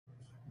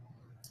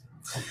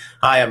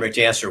Hi, I'm Rick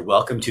Dancer.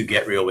 Welcome to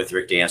Get Real with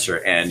Rick Dancer.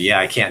 And yeah,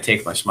 I can't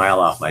take my smile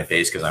off my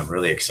face because I'm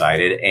really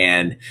excited.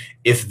 And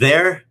if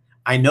there,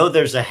 I know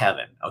there's a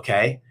heaven,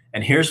 okay?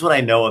 And here's what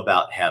I know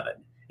about heaven.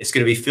 It's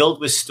going to be filled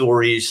with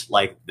stories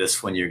like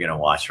this one you're going to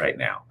watch right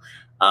now.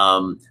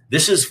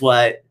 This is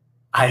what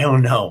I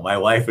don't know. I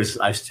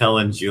was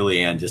telling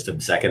Julianne just a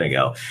second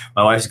ago,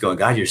 my wife's going,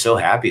 God, you're so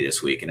happy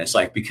this week. And it's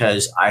like,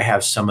 because I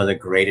have some of the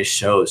greatest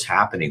shows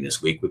happening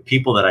this week with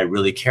people that I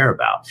really care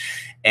about.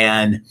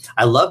 And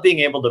I love being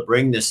able to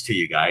bring this to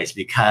you guys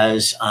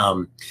because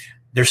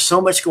there's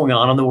so much going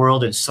on in the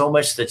world and so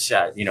much that's,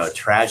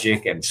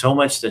 tragic and so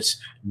much that's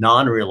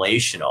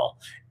non-relational.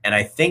 And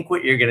I think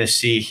what you're going to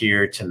see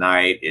here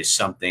tonight is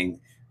something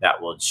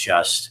that will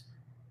just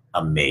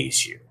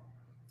amaze you.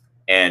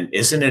 And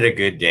isn't it a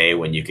good day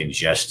when you can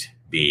just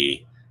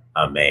be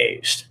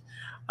amazed?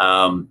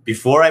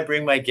 Before I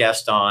bring my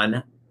guest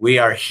on, we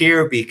are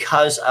here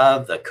because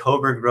of the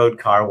Coburg Road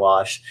Car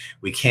Wash.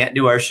 We can't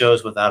do our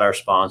shows without our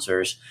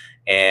sponsors.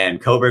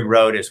 And Coburg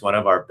Road is one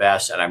of our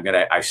best. And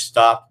I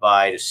stopped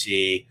by to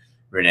see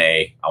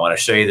Renee. I want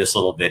to show you this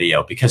little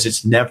video because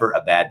it's never a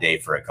bad day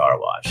for a car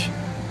wash.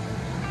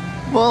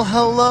 Well,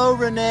 hello,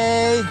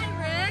 Renee.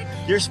 Hi, Rick.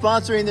 You're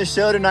sponsoring the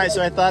show tonight,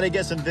 so I thought I'd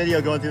get some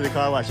video going through the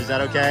car wash. Is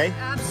that okay?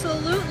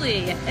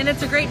 Absolutely. And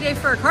it's a great day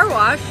for a car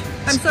wash.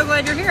 I'm so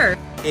glad you're here.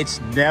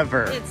 It's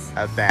never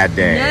a bad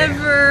day.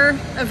 Never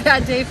a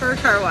bad day for a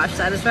car wash.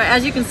 That is right.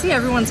 As you can see,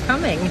 everyone's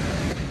coming.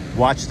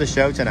 Watch the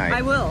show tonight.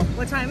 I will.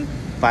 What time?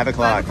 5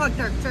 o'clock. 5 o'clock,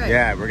 that's right.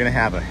 Yeah, we're going to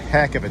have a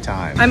heck of a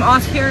time. I'm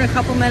off here in a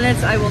couple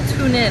minutes. I will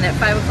tune in at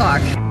 5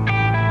 o'clock.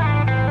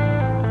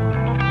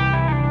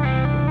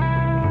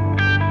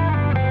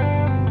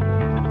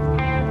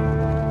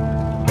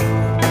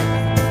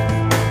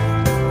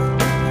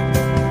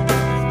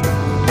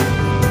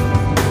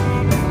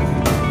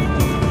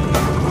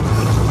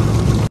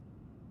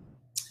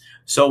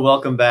 So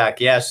welcome back.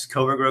 Yes,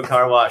 Coburg Road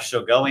Car Wash.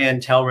 So go in,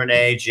 tell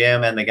Renee,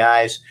 Jim, and the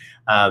guys,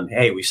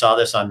 hey, we saw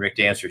this on Rick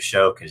Dancer's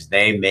show because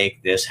they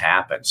make this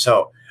happen.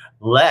 So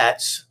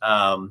let's,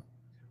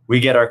 we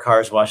get our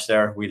cars washed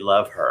there. We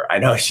love her. I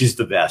know she's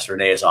the best.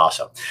 Renee is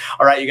awesome.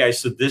 All right, you guys.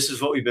 So this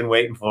is what we've been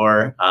waiting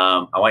for.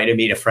 I want you to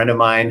meet a friend of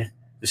mine.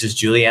 This is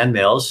Julianne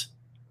Mills.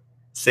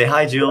 Say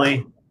hi,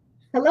 Julie.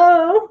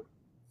 Hello.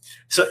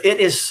 So it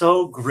is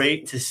so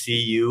great to see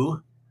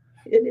you.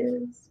 It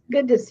is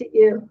good to see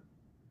you.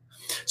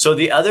 So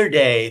the other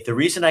day, the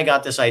reason I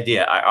got this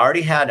idea, I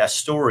already had a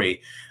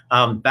story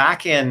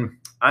back in,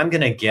 I'm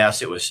going to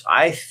guess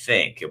I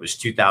think it was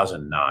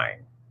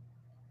 2009.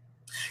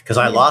 Because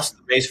I lost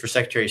the race for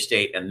Secretary of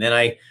State, and then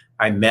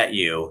I met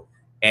you.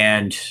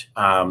 And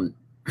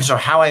so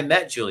how I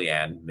met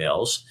Julianne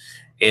Mills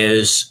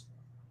is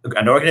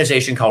an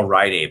organization called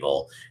Ride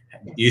Able.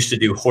 Used to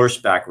do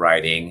horseback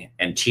riding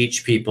and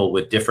teach people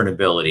with different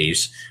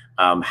abilities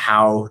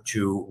how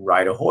to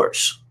ride a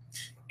horse.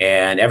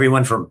 And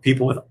everyone from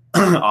people with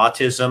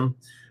autism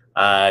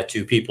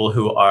to people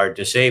who are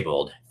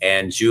disabled.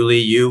 And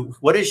Julie,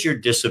 what is your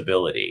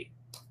disability?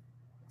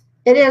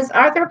 It is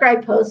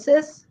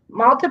arthrogryposis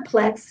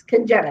multiplex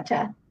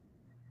congenita.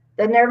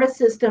 The nervous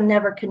system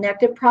never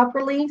connected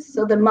properly,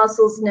 so the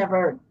muscles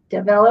never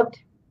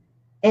developed,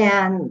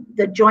 and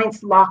the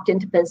joints locked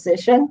into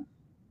position.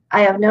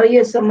 I have no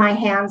use of my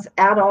hands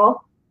at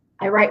all.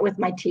 I write with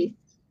my teeth,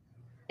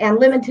 and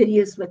limited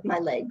use with my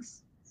legs.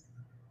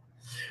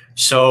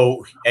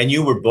 So, and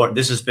you were born,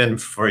 this has been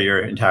for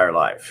your entire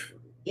life?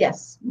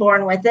 Yes,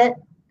 born with it.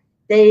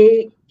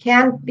 They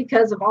can,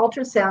 because of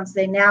ultrasounds,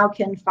 they now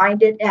can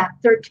find it at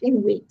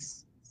 13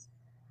 weeks.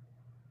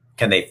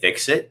 Can they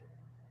fix it?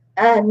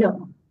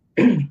 No.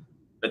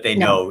 But they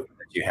know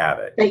that you have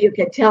it. That you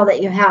can tell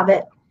that you have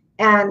it.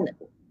 And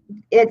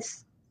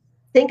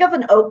think of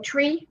an oak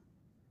tree,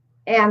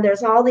 and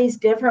there's all these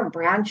different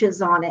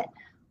branches on it.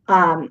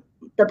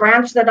 The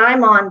branch that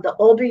I'm on, the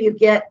older you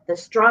get, the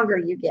stronger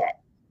you get.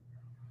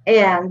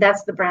 And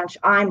that's the branch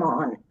I'm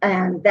on.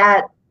 And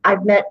that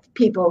I've met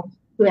people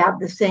who have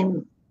the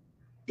same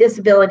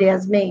disability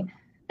as me.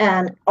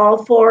 And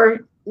all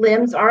 4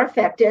 limbs are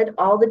affected.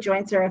 All the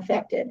joints are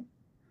affected.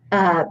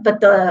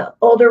 But the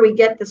older we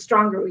get, the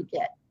stronger we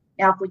get.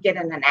 Now, if we get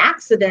in an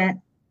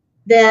accident,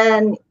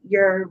 then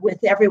you're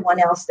with everyone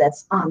else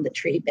that's on the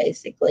tree,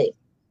 basically,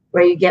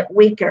 where you get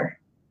weaker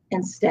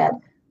instead.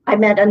 I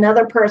met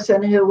another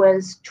person who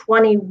was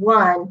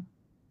 21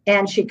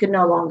 and she could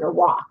no longer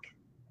walk.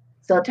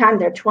 So time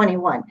they're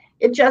 21.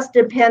 It just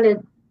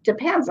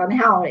depends on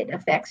how it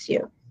affects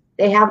you.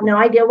 They have no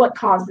idea what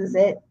causes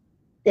it.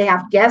 They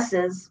have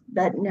guesses,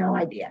 but no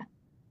idea.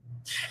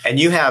 And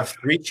you have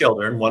 3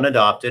 children, 1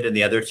 adopted and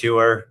the other 2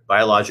 are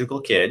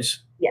biological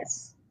kids.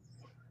 Yes.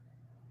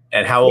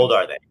 And how old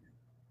are they?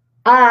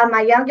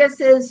 My youngest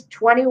is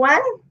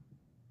 21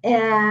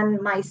 and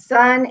my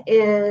son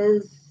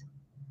is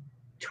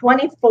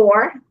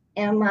 24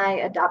 and my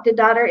adopted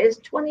daughter is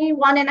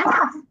 21 and a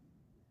half.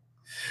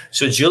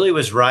 So Julie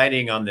was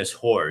riding on this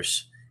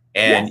horse,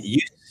 and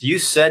you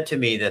said to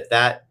me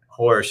that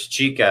horse,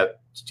 Chica,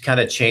 kind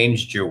of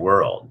changed your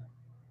world.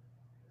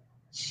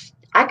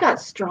 I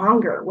got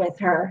stronger with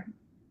her.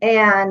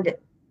 And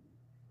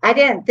I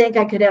didn't think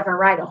I could ever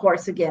ride a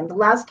horse again. The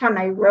last time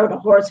I rode a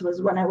horse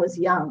was when I was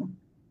young.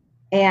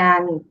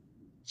 And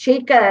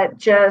Chica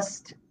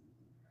just,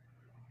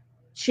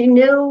 she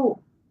knew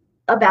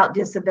about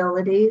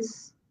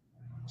disabilities.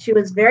 She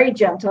was very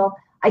gentle.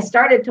 I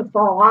started to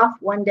fall off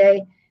one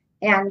day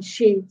and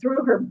she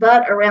threw her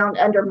butt around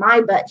under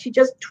my butt. She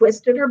just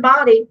twisted her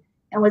body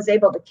and was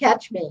able to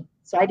catch me.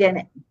 So I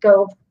didn't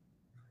go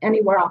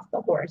anywhere off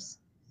the horse.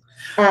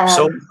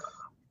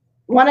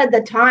 One of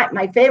the time,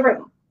 my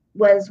favorite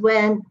was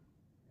when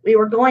we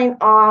were going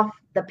off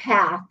the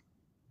path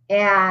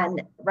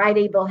and Right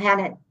Eagle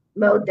hadn't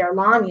mowed their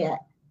lawn yet.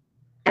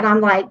 And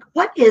I'm like,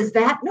 what is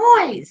that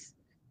noise?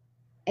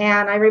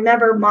 And I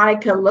remember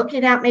Monica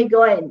looking at me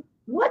going,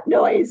 what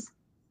noise?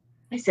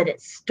 I said,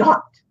 it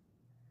stopped.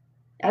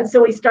 And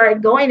so we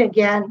started going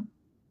again.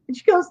 And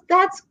she goes,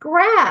 that's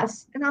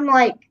grass. And I'm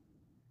like,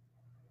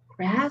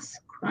 grass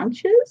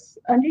crunches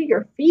under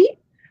your feet?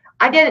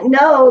 I didn't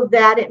know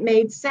that it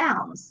made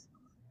sounds.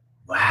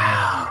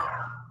 Wow.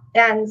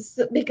 And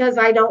so, because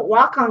I don't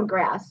walk on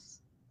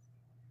grass.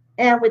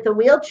 And with a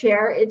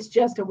wheelchair, it's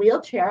just a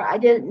wheelchair. I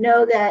didn't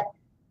know that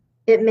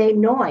it made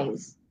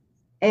noise.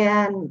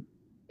 And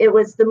it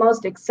was the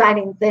most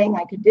exciting thing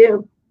I could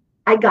do.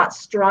 I got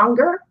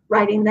stronger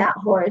riding that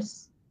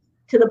horse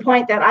to the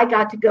point that I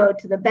got to go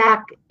to the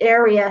back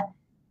area.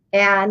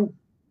 And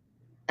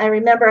I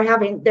remember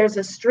there's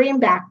a stream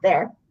back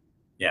there.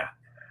 Yeah.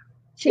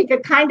 Chica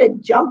kind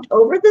of jumped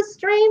over the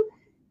stream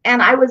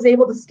and I was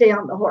able to stay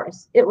on the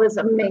horse. It was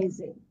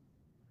amazing.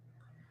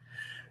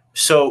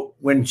 So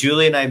when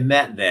Julie and I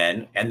met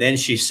then, and then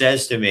she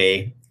says to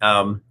me,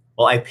 well,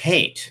 I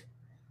paint.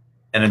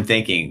 And I'm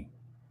thinking,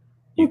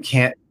 you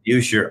can't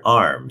use your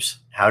arms.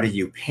 How do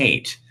you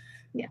paint?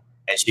 Yeah.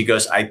 And she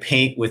goes, I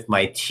paint with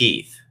my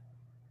teeth.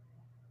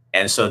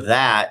 And so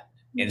that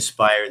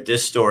inspired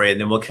this story.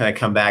 And then we'll kind of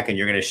come back and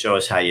you're going to show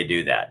us how you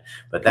do that.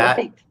 But that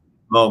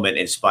moment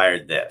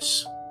inspired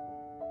this.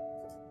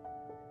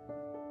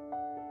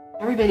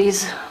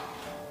 Everybody's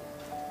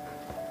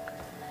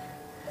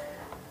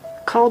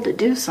called to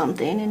do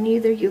something, and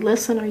either you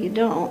listen or you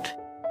don't.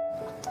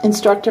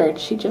 Instructor,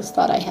 she just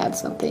thought I had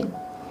something.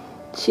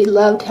 She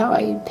loved how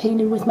I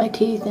painted with my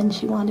teeth, and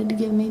she wanted to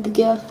give me the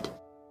gift.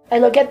 I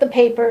look at the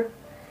paper,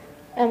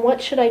 and what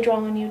should I draw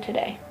on you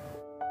today?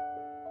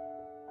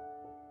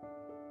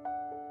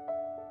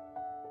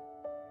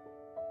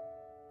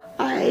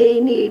 I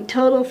need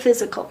total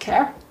physical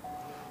care.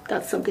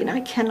 That's something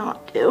I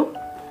cannot do.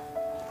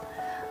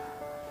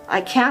 I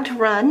can't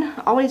run,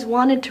 always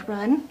wanted to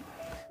run.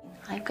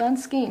 I've gone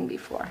skiing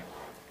before,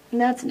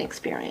 and that's an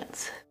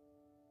experience.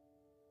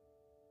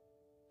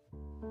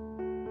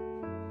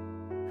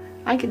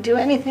 I could do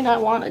anything I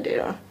want to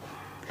do.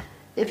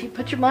 If you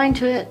put your mind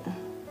to it,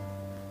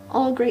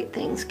 all great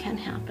things can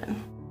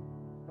happen.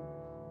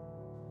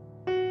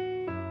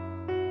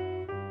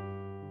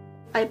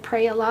 I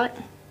pray a lot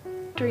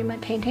during my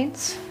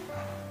paintings,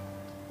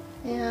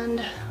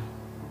 and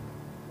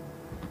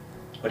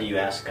what do you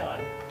ask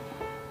God?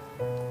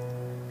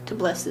 To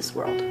bless this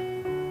world.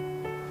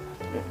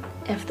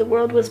 If the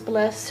world was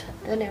blessed,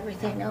 then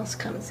everything else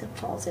comes and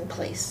falls in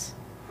place.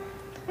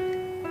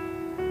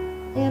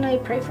 And I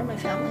pray for my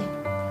family.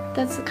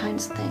 That's the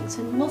kinds of things,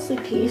 and mostly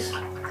peace.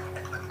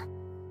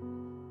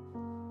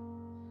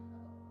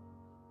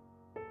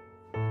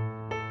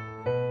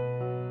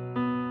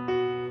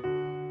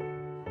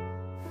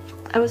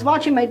 I was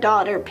watching my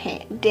daughter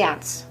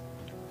dance,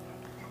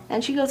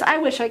 and she goes, I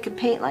wish I could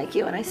paint like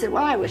you. And I said,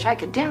 well, I wish I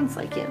could dance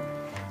like you.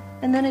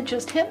 And then it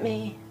just hit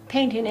me.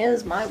 Painting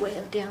is my way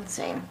of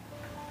dancing.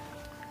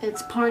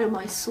 It's part of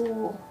my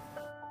soul.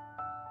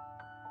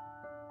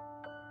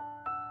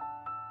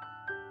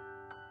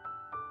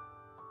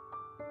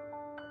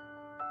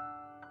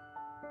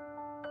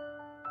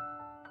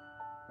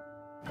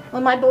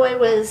 When my boy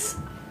was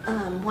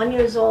 1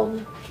 year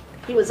old,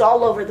 he was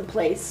all over the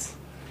place,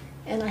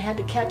 and I had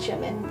to catch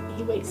him, and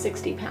he weighed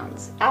 60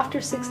 pounds. After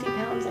 60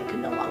 pounds, I could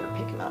no longer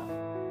pick him up.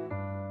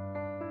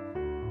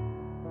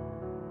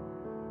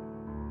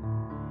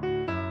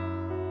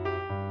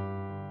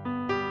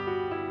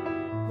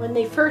 When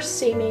they first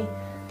see me,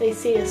 they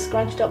see a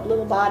scrunched up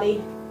little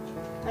body.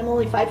 I'm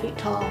only 5 feet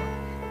tall.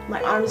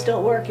 My arms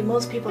don't work, and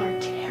most people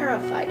are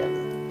terrified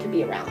to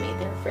be around me.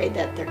 They're afraid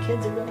that their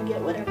kids are going to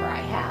get whatever I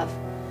have.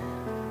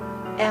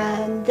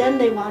 And then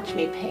they watch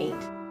me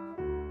paint.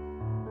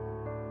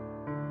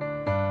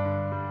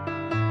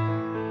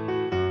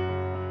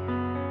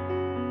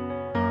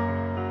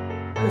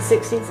 In the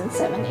 60s and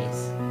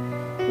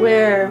 70s,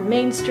 where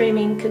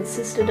mainstreaming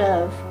consisted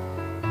of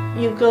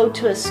you go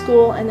to a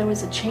school and there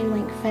was a chain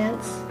link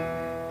fence,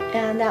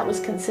 and that was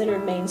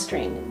considered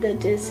mainstream. The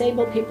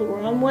disabled people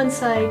were on one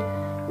side,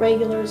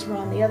 regulars were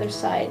on the other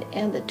side,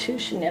 and the two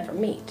should never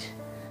meet.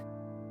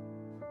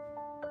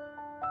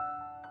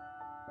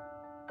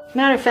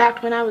 Matter of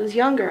fact, when I was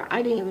younger,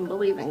 I didn't even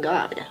believe in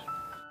God.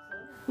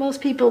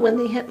 Most people, when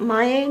they hit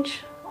my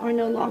age, are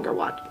no longer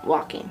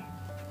walking.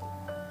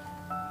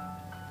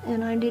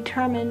 And I'm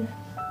determined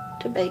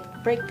to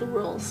break the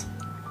rules.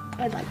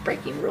 I like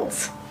breaking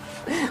rules.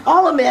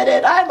 I'll admit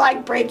it, I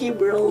like breaking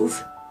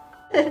rules.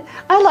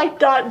 I like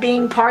not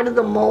being part of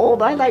the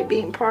mold. I like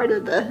being part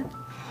of the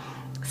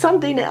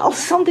something else,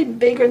 something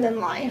bigger than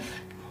life.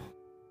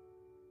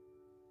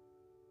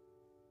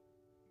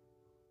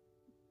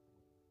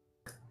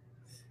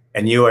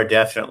 And you are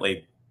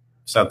definitely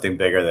something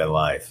bigger than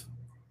life.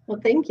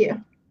 Well, thank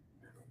you.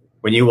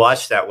 When you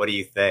watch that, what do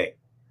you think?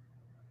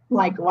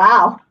 Like,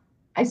 wow.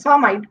 I saw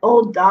my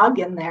old dog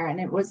in there and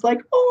it was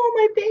like, oh,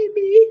 my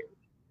baby.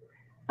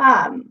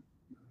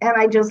 And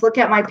I just look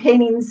at my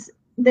paintings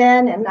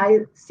then and I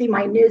see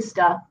my new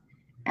stuff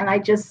and I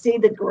just see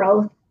the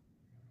growth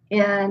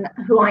in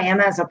who I am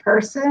as a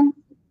person,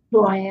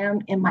 who I am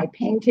in my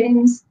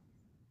paintings,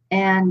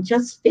 and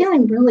just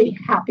feeling really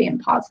happy and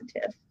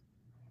positive.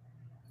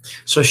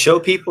 So show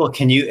people,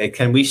 can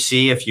we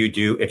see if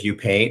you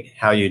paint,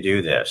 how you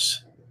do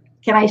this?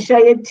 Can I show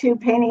you 2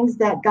 paintings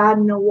that got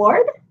an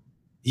award?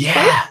 Yeah.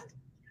 First?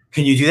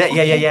 Can you do that?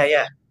 Okay.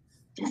 Yeah.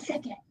 Just a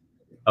second.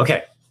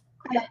 Okay.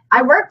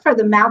 I work for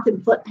the Mouth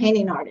and Foot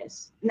Painting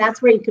Artists, and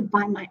that's where you can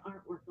find my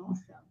artwork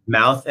also.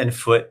 Mouth and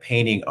Foot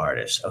Painting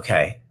Artists.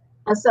 Okay.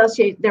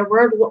 Associate. They're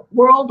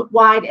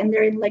worldwide, and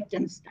they're in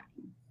Liechtenstein.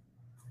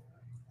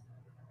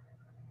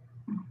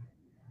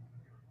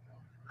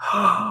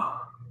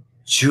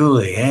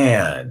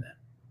 Julianne.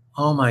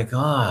 Oh my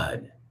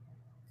God.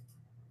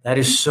 That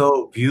is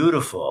so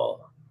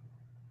beautiful.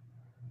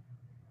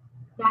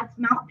 That's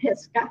Mount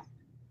Pisgah.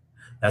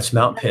 That's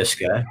Mount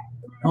Pisgah.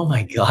 Oh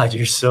my God,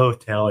 you're so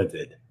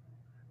talented.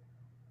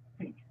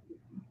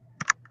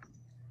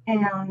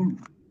 And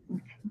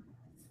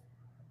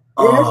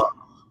oh,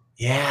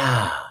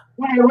 yeah.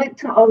 When I went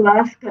to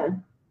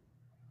Alaska.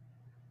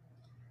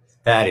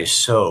 That is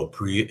so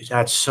pretty.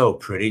 That's so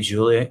pretty,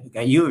 Julia.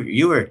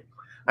 You were,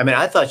 I mean,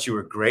 I thought you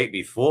were great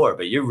before,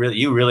 but you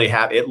really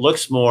have, it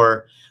looks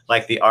more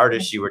like the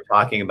artist you were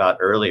talking about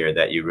earlier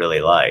that you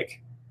really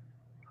like.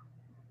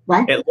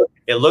 What?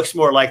 It looks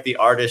more like the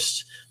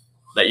artist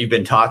that you've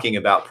been talking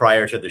about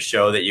prior to the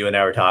show that you and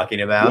I were talking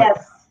about.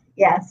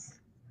 Yes.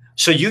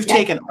 So you've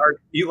taken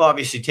art, you've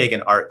obviously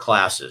taken art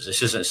classes.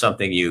 This isn't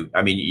something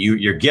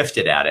you're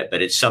gifted at it,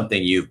 but it's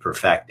something you've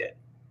perfected.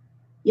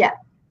 Yeah.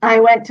 I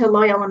went to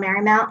Loyola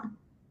Marymount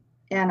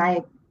and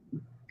I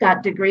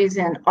got degrees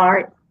in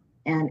art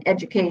and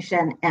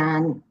education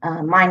and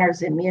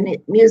minors in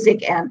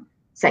music and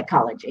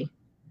psychology.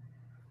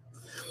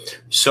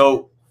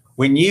 So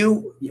when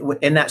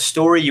in that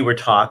story you were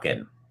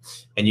talking,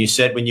 and you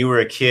said when you were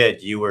a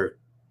kid, you were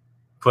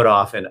put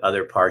off in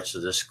other parts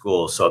of the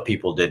school so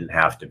people didn't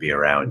have to be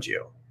around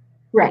you.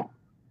 Right.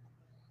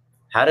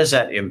 How does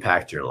that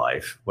impact your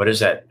life? How does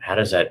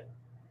that?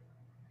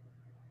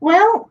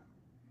 Well,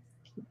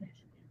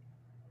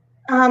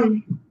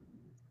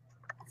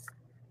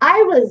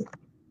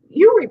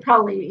 you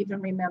probably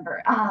even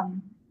remember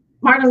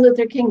Martin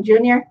Luther King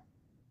Jr.,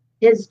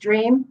 his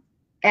dream.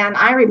 And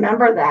I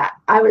remember that.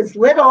 I was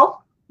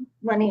little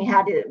when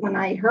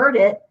I heard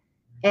it.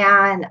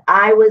 And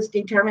I was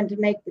determined to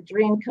make the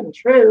dream come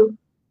true,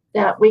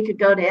 that we could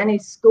go to any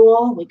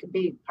school, we could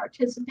be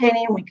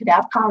participating, we could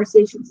have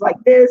conversations like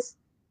this,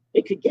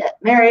 we could get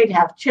married,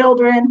 have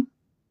children,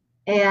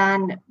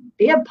 and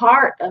be a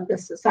part of the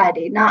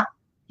society, not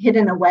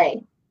hidden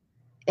away.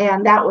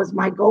 And that was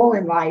my goal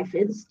in life,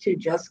 is to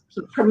just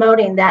keep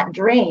promoting that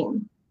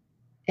dream.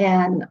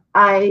 And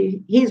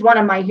he's one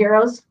of my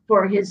heroes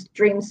for his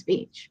dream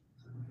speech,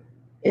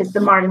 is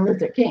the Martin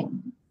Luther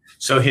King.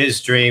 So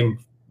his dream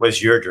was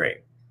your dream.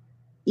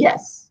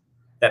 Yes.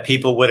 That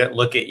people wouldn't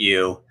look at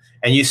you.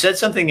 And you said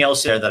something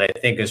else there that I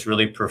think is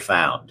really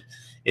profound,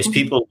 is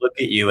people look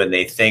at you and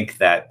they think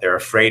that they're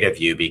afraid of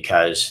you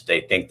because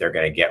they think they're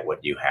going to get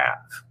what you have.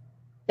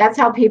 That's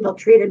how people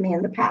treated me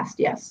in the past.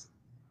 Yes.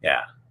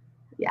 Yeah.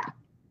 Yeah.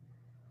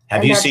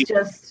 Have you seen?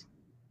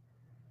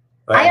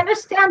 I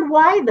understand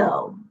why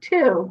though,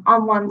 too,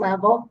 on one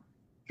level,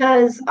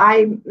 because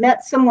I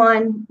met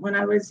someone when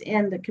I was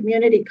in the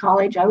community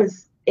college. I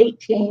was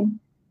 18.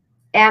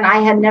 And I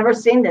had never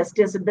seen this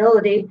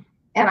disability.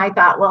 And I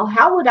thought, well,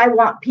 how would I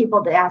want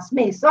people to ask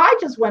me? So I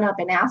just went up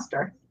and asked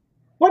her,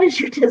 what is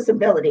your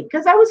disability?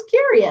 Because I was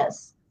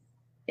curious.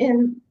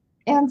 And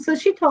so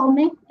she told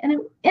me, and it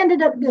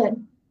ended up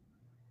good.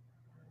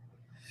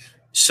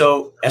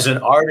 So as an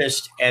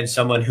artist and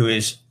someone who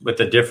is with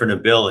a different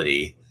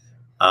ability,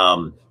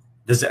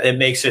 it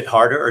makes it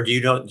harder, or do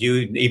you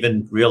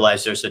even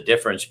realize there's a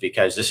difference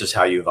because this is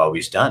how you've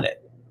always done it?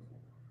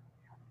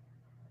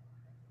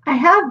 I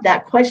have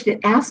that question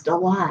asked a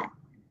lot,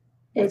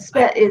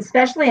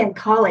 especially in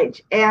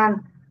college.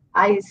 And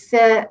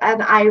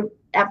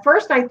at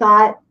first I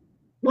thought,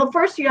 well,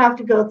 first you have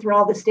to go through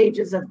all the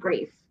stages of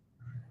grief,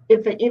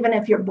 even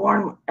if you're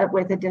born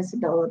with a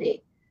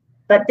disability.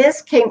 But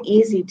this came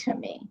easy to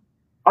me.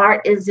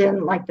 Art is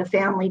in like the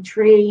family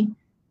tree.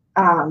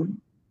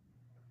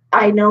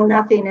 I know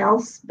nothing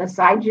else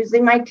besides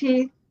using my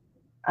teeth.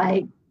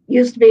 I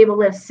used to be able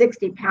to lift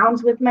 60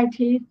 pounds with my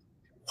teeth.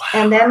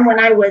 Wow. And then when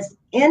I was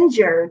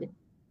injured,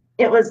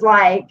 it was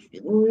like,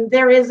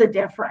 there is a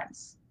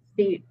difference.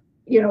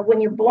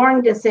 When you're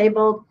born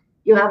disabled,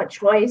 you have a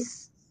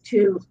choice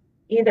to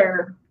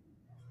either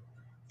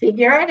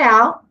figure it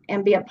out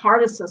and be a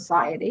part of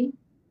society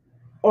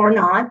or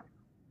not.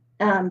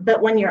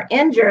 But when you're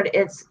injured,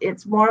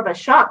 it's more of a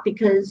shock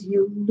because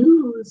you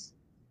lose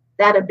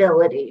that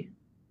ability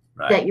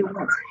that you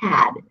once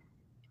had.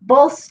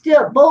 Both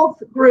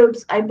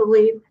groups, I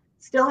believe,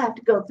 still have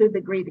to go through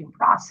the grieving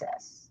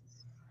process.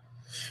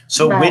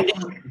 So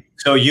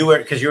so you were,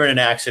 because you were in an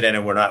accident,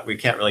 and we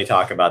can't really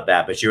talk about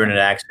that, but you were in an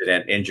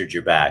accident, injured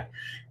your back,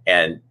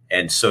 and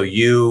so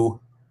you've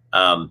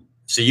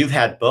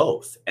had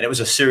both, and it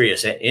was a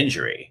serious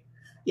injury.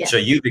 Yes. So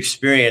you've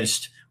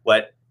experienced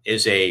what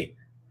is a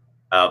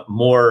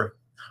more,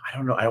 I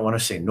don't know, I don't want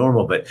to say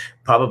normal, but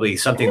probably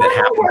something that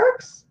happens.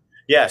 Works.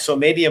 Yeah. So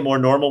maybe a more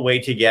normal way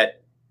to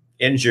get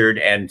injured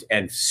and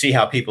see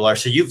how people are.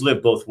 So you've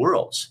lived both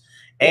worlds.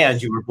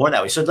 And you were born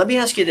that way. So let me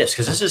ask you this,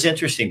 because this is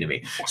interesting to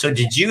me. So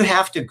did you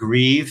have to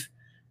grieve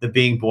the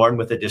being born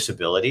with a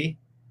disability?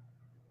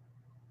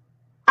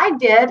 I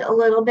did a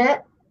little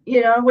bit.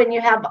 When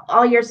you have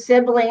all your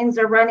siblings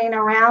are running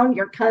around,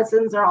 your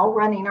cousins are all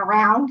running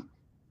around.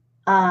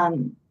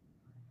 I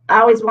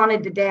always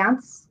wanted to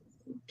dance,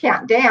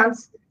 can't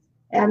dance.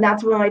 And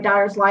that's when my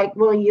daughter's like,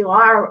 well, you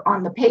are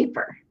on the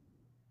paper.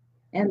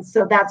 And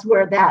so that's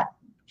where that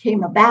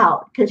came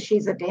about, because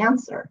she's a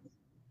dancer.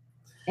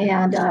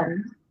 And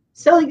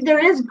so there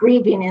is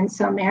grieving in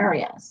some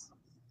areas.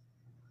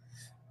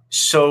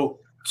 So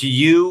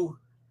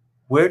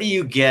where do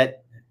you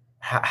get,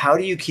 how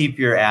do you keep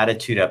your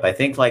attitude up? I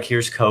think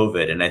here's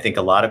COVID, and I think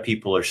a lot of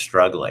people are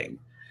struggling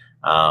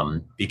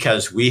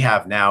because we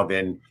have now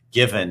been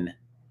given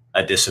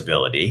a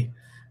disability.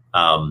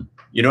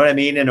 You know what I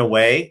mean? In a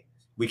way,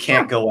 we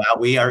can't go out.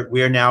 We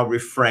are now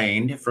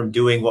refrained from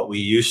doing what we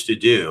used to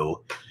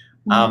do.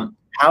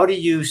 How do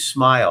you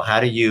smile?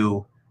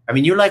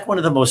 You're like one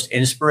of the most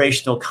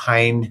inspirational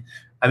kind.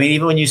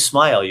 Even when you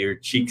smile, your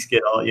cheeks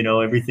get all,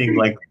 everything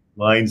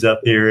lines up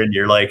here. And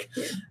you're like,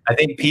 I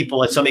think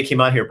somebody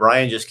came on here,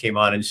 Brian just came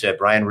on and said,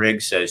 Brian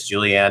Riggs says,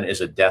 Julianne is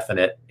a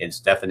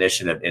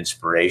definition of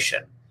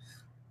inspiration.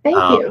 Thank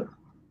you.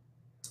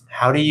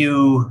 How do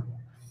you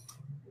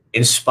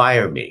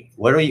inspire me?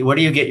 Where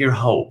do you get your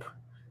hope?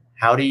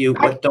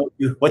 What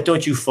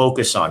don't you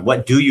focus on?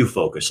 What do you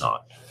focus on?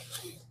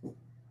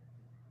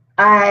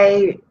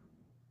 I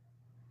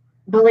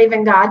believe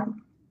in God,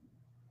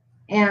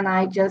 and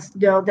I just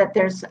know that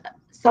there's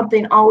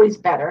something always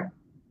better.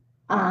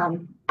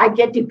 I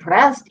get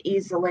depressed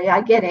easily.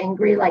 I get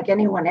angry like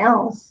anyone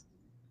else.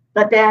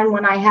 But then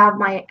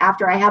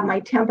after I have my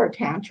temper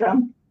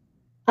tantrum,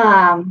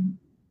 I'm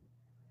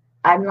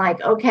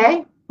like,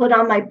 okay, put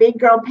on my big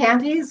girl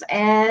panties,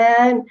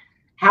 and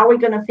how are we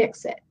going to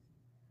fix it?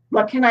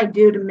 What can I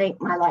do to make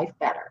my life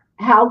better?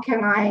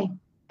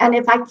 And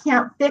if I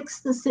can't fix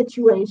the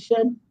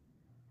situation,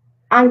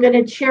 I'm going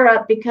to cheer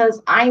up,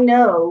 because I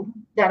know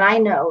that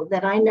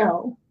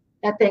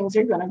things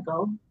are going to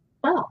go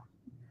well.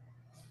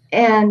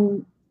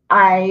 And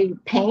I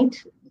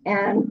paint,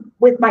 and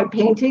with my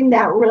painting,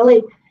 that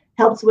really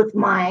helps with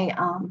my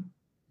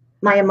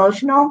my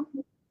emotional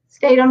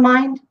state of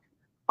mind.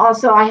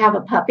 Also, I have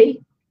a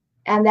puppy,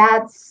 and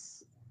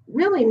that's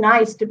really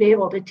nice to be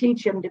able to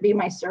teach him to be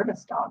my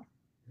service dog.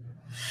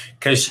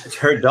 Because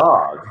her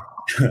dog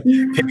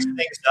picks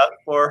things up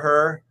for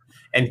her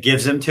and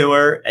gives them to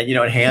her, and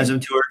and hands them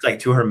to her,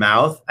 to her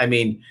mouth. And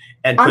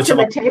puts onto them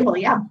the table,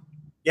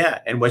 yeah,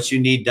 and what you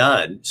need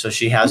done. So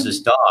she has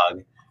this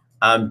dog.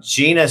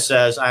 Gina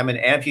says, I'm an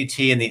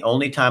amputee, and the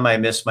only time I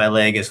miss my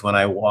leg is when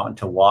I want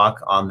to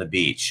walk on the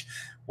beach.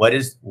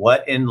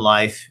 What in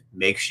life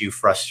makes you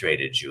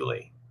frustrated,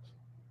 Julie?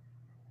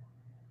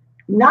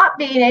 Not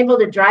being able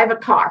to drive a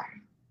car.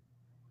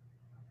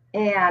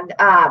 And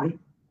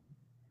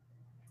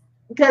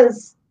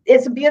because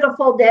it's a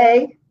beautiful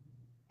day,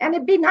 and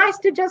it'd be nice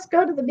to just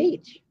go to the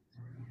beach.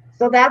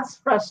 So that's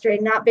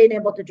frustrating, not being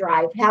able to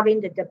drive,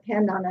 having to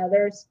depend on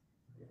others.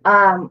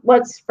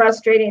 What's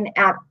frustrating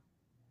at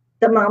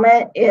the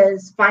moment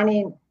is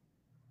finding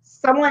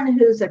someone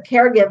who's a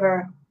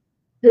caregiver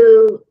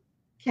who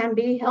can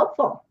be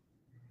helpful,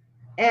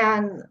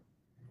 and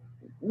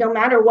no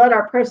matter what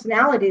our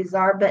personalities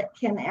are, but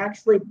can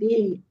actually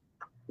be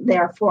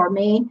there for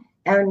me.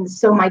 And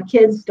so my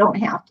kids don't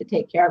have to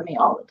take care of me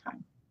all the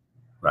time.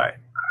 Right.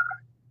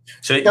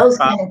 So those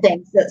kind of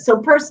things. So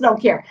personal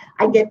care,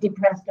 I get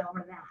depressed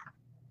over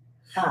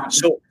that.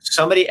 So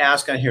somebody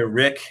asked on here,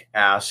 Rick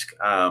asked,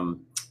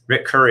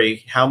 Rick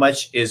Curry, how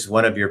much is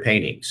one of your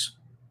paintings?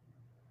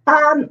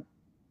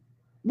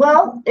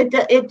 Well,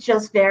 it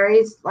just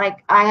varies.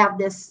 Like I have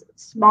this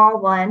small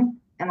one,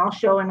 and I'll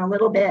show in a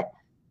little bit.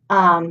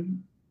 Well,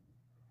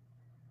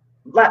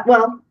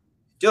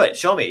 do it.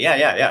 Show me.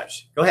 Yeah.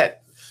 Go ahead.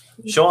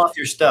 Show off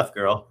your stuff,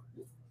 girl.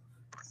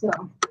 So,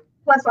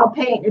 plus I'll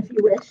paint if you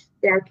wish.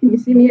 There, can you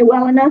see me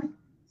well enough?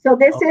 So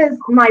this is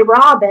my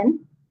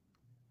robin,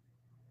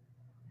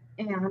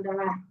 and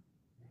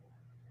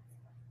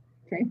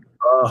okay.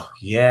 Oh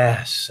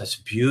yes, that's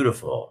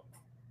beautiful.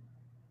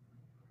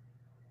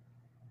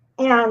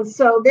 And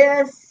so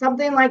this,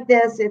 something like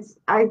this,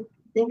 I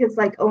think it's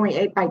like only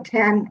 8 by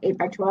 10, 8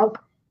 by 12.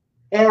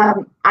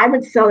 And I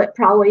would sell it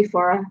probably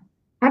for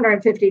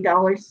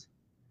 $150.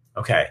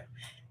 Okay.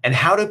 And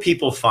how do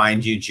people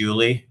find you,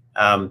 Julie?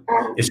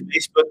 Is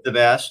Facebook the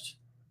best?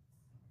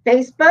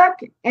 Facebook,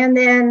 and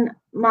then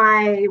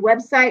my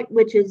website,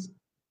 which is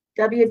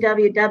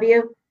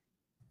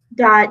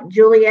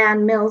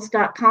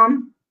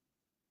www.juliannemills.com,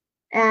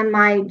 and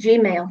my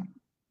Gmail.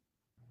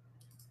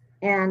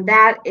 And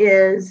that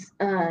is,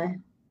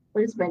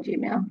 what is my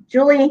Gmail?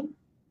 Julie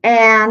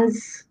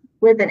Ann's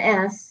with an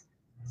S.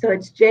 So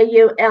it's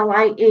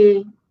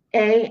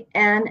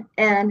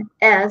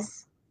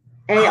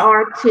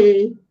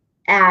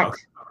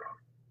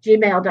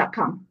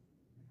JulianNansArt@gmail.com.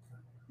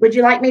 Would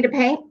you like me to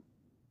paint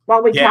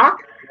while we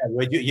talk?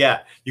 Yeah,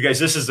 you guys,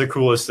 this is the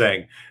coolest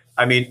thing.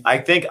 I mean, I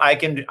think I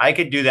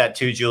could do that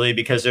too, Julie,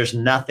 because there's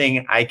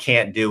nothing I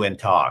can't do and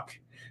talk.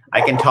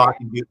 I can talk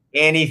and do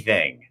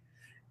anything.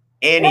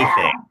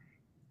 Yeah.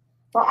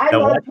 Well, I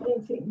love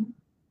painting.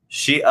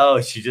 She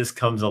just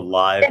comes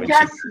alive when she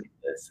does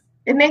this.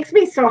 It makes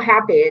me so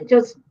happy. It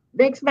just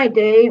makes my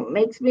day,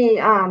 makes me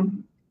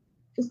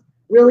just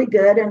really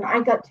good. And I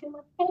got too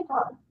much paint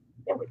on.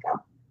 There we go.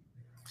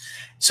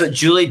 So,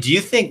 Julie, do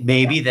you think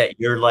maybe that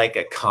you're like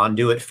a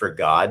conduit for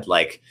God?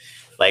 Like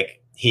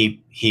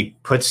he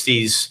puts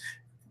these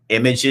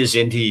images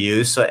into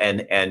you, so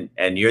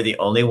and you're the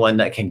only one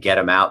that can get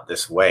them out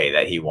this way,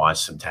 that he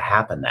wants them to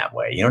happen that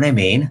way. You know what I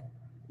mean?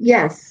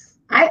 Yes,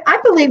 I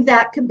believe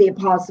that could be a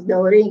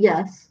possibility.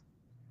 Yes,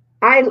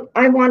 I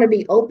want to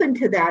be open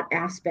to that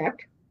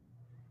aspect,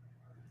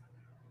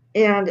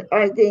 and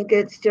I think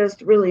it's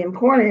just really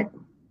important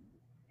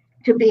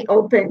to be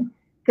open,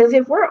 because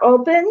if we're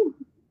open,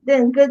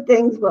 then good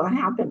things will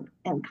happen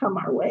and come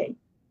our way.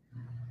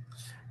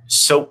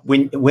 So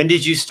when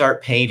did you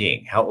start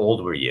painting? How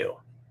old were you?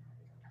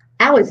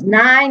 I was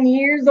 9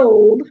 years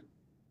old.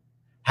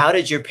 How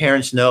did your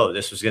parents know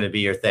this was going to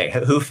be your thing?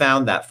 Who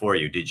found that for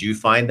you? Did you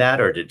find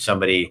that, or did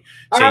somebody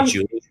say,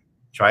 Julie,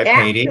 try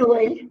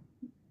painting?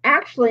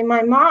 Actually,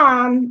 my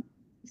mom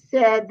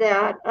said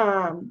that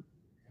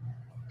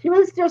she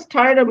was just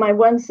tired of my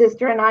one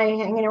sister and I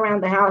hanging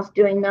around the house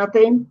doing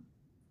nothing.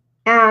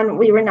 And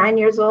we were 9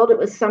 years old. It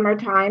was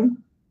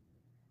summertime.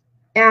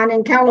 And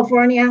in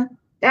California,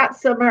 that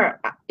summer,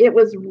 it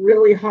was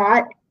really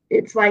hot.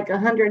 It's like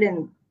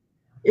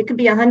it could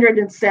be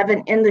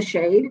 107 in the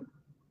shade.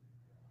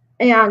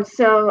 And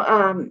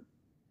so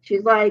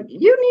she's like,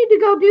 you need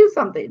to go do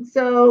something.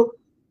 So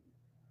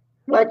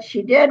what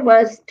she did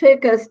was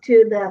took us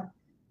to the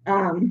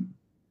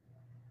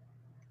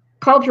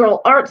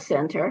Cultural Arts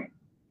Center.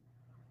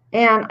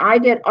 And I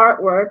did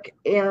artwork,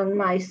 and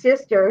my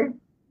sister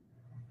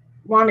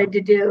wanted to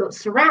do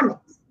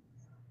ceramics.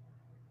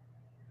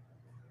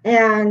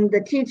 And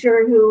the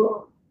teacher,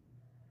 who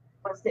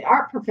was the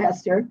art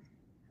professor,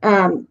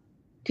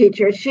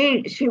 teacher,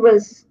 she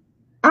was,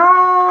 can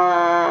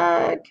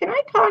I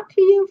talk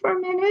to you for a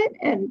minute?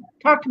 And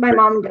talked to my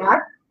mom and dad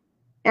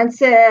and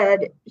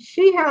said,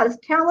 she has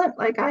talent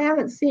like I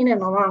haven't seen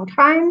in a long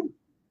time.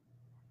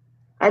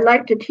 I'd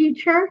like to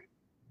teach her.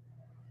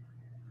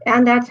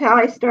 And that's how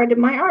I started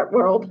my art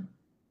world.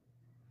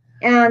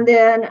 And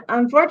then,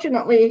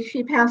 unfortunately,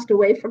 she passed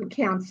away from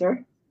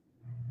cancer.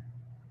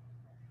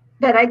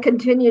 But I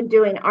continued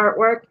doing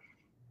artwork.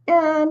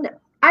 And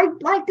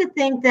I'd like to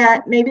think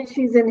that maybe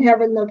she's in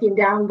heaven looking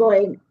down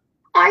going,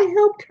 I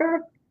helped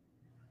her.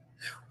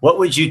 What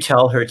would you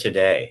tell her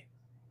today?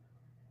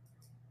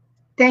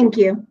 Thank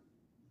you.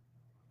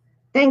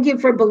 Thank you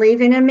for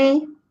believing in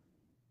me.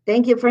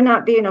 Thank you for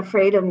not being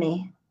afraid of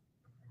me.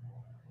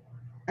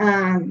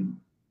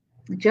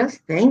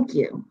 Just thank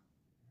you.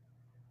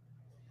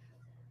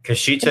 Because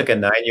she took a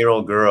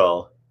 9-year-old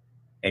girl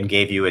and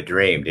gave you a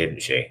dream,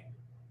 didn't she?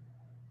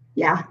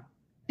 Yeah.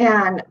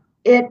 And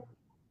it,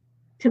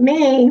 to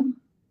me,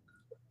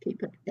 keep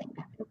the thing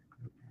back.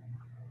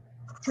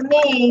 To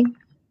me,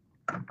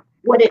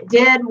 what it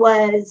did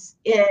was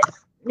it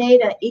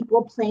made an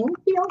equal playing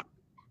field.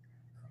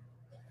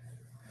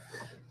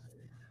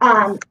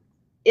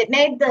 It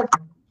made the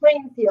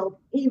playing field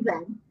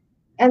even.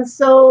 And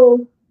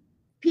so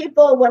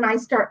people, when I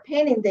start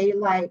painting, they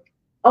like,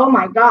 oh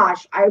my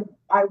gosh, I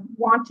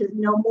want to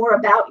know more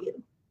about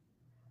you.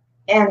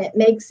 And it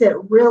makes it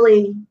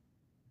really,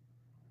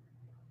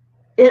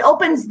 it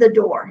opens the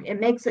door. It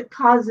makes it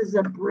causes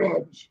a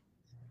bridge.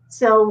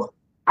 So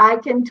I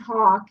can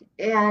talk,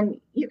 and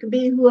you can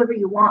be whoever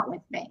you want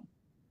with me,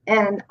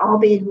 and I'll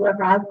be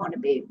whoever I want to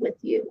be with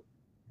you.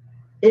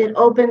 It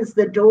opens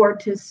the door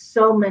to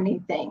so many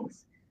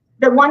things.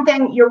 The one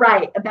thing, you're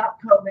right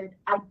about COVID,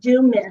 I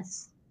do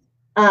miss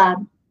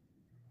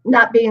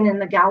not being in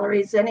the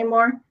galleries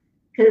anymore,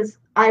 because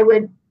I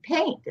would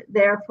paint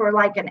there for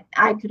I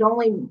could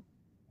only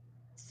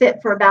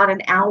sit for about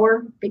an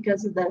hour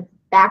because of the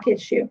back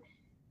issue.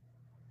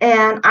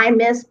 And I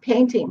miss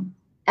painting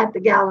at the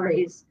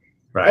galleries.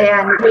 Right.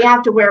 And we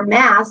have to wear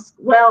masks.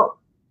 Well,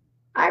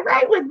 I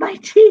write with my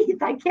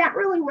teeth. I can't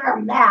really wear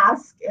a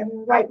mask and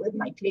write with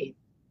my teeth.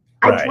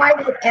 I Right.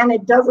 tried it and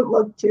it doesn't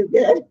look too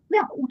good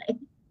that way.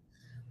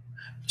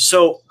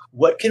 So,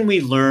 what can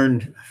we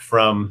learn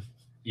from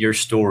your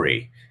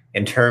story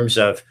in terms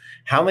of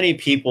how many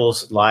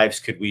people's lives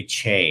could we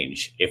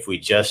change if we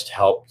just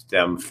helped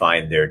them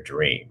find their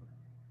dream?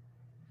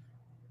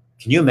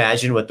 Can you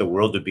imagine what the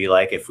world would be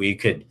like if we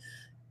could,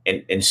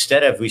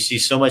 instead of, we see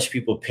so much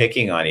people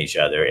picking on each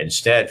other,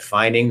 instead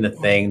finding the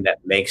thing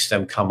that makes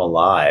them come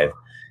alive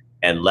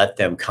and let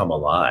them come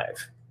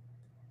alive?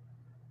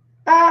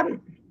 I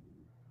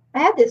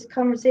had this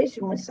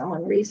conversation with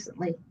someone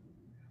recently.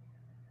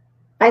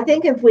 I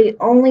think if we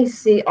only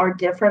see our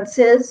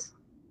differences,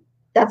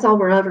 that's all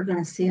we're ever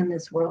going to see in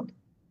this world.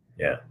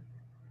 Yeah.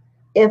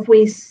 If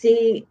we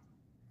see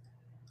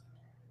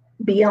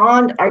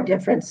beyond our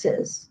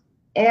differences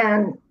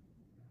and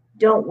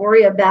don't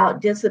worry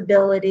about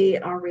disability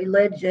or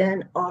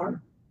religion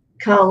or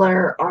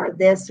color or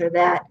this or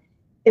that,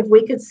 if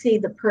we could see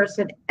the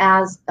person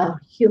as a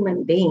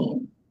human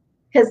being,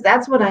 because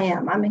that's what I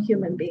am. I'm a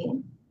human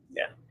being.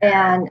 Yeah.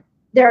 And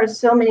there are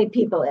so many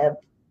people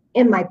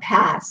in my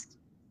past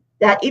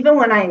that even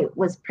when I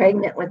was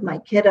pregnant with my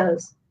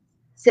kiddos,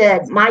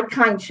 said my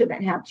kind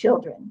shouldn't have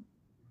children.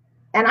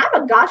 And I'm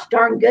a gosh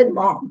darn good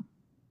mom.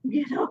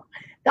 You know,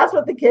 that's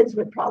what the kids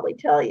would probably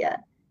tell you.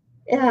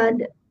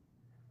 And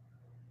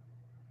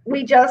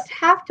we just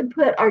have to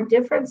put our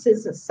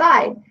differences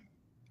aside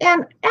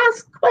and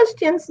ask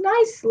questions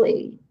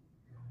nicely.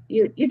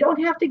 You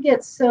don't have to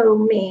get so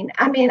mean.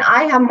 I mean,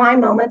 I have my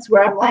moments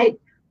where I'm like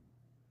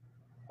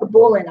a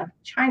bull in a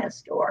china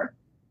store,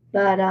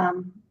 but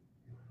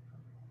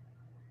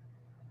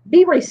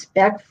be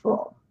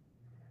respectful.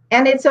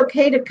 And it's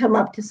okay to come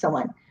up to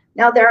someone.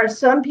 Now, there are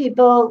some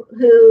people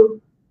who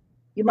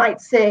you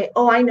might say,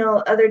 oh, I know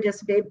other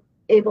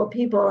disabled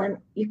people, and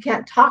you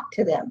can't talk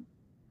to them.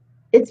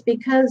 It's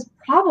because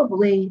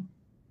probably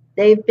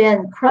they've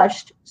been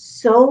crushed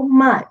so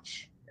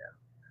much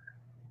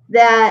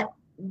that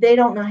they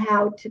don't know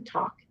how to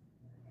talk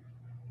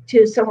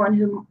to someone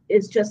who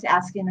is just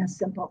asking a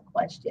simple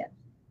question.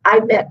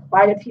 I've met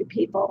quite a few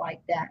people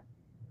like that.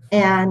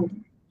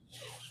 And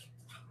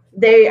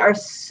they are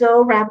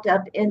so wrapped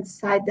up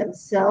inside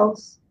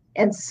themselves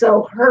and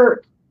so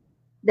hurt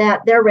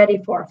that they're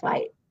ready for a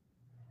fight.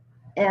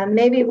 And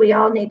maybe we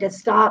all need to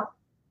stop,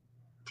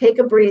 take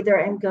a breather,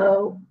 and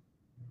go,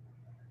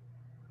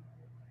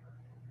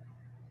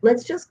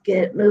 let's just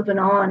get moving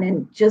on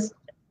and just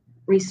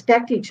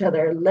respect each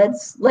other.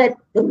 Let's let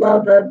the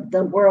love of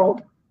the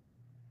world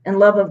and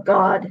love of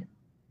God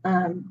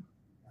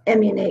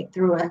emanate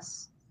through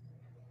us.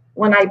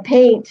 When I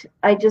paint,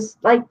 I just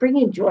like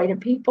bringing joy to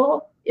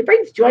people. It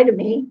brings joy to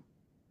me.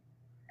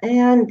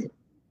 And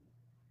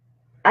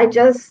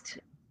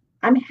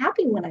I'm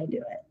happy when I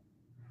do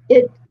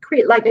it.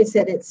 Like I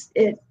said,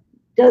 it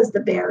does the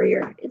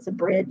barrier. It's a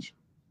bridge.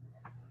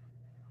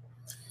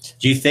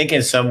 Do you think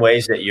in some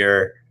ways that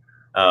you're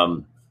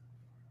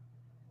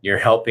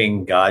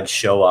helping God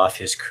show off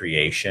his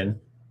creation?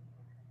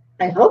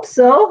 I hope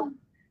so.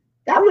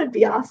 That would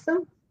be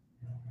awesome.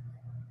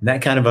 Isn't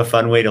that kind of a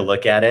fun way to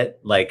look at it?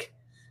 Like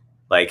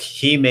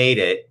he made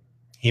it,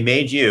 he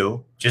made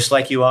you just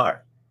like you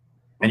are.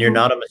 And you're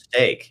not a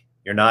mistake.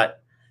 You're not,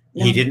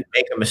 he didn't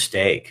make a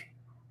mistake.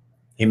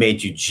 He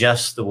made you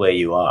just the way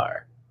you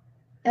are.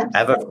 Absolutely. I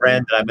have a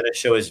friend that I'm going to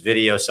show his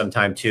video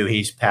sometime too.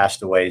 He's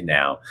passed away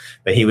now,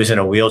 but he was in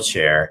a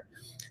wheelchair.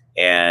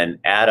 And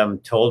Adam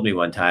told me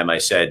one time, I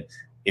said,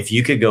 if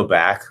you could go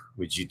back,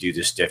 would you do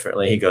this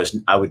differently? He goes,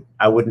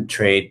 I wouldn't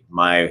trade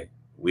my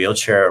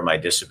wheelchair or my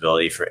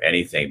disability for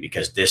anything,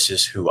 because this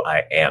is who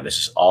I am. This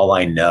is all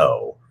I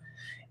know.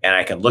 And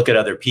I can look at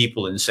other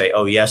people and say,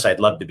 oh yes, I'd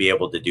love to be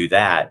able to do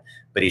that.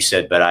 But he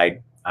said,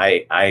 but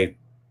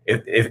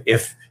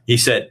if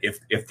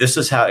this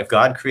is how, if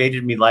God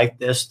created me like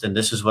this, then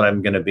this is what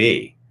I'm going to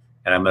be.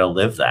 And I'm going to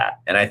live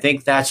that. And I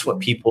think that's what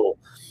people,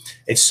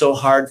 it's so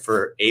hard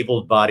for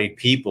able-bodied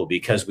people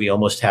because we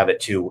almost have it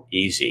too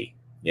easy,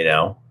 you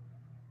know?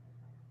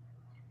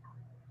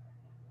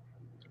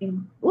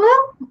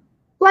 Well,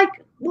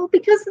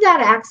 because of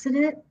that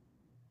accident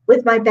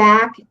with my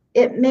back,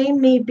 it made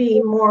me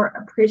be more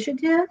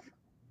appreciative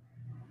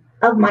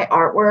of my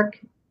artwork,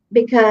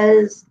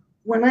 because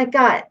when I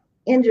got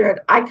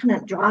injured, I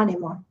couldn't draw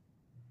anymore.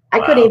 I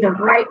couldn't even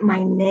write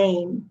my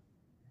name.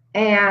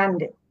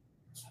 And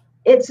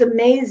it's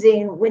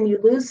amazing when you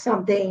lose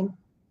something,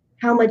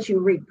 how much you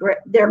regret.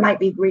 There might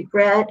be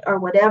regret or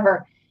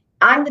whatever.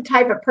 I'm the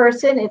type of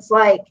person, it's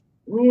like,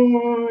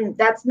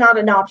 that's not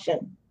an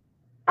option.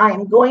 I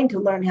am going to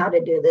learn how to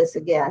do this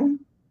again.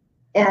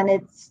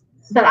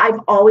 But I've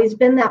always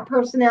been that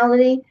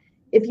personality.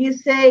 If you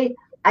say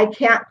I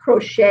can't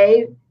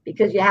crochet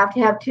because you have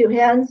to have two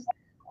hands,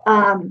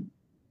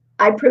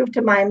 I proved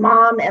to my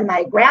mom and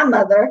my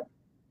grandmother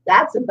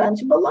that's a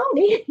bunch of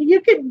baloney.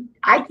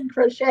 I can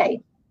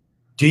crochet.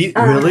 Do you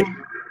really?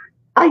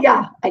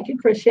 Yeah, I can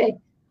crochet.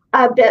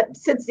 But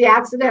since the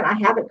accident, I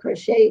haven't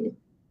crocheted.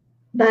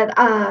 But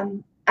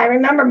I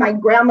remember my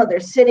grandmother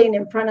sitting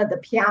in front of the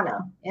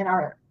piano in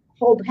our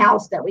old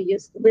house that we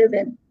used to live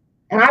in.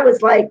 And I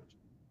was like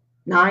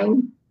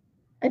 9.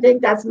 I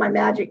think that's my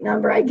magic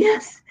number, I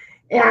guess.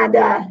 And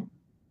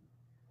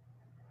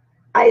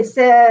I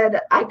said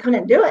I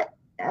couldn't do it.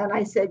 And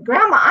I said,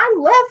 Grandma,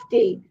 I'm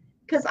lefty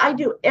because I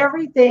do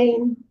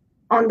everything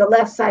on the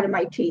left side of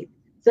my teeth.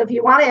 So if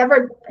you want to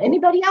ever,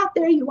 anybody out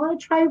there, you want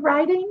to try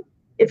writing?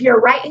 If you're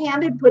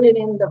right-handed, put it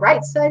in the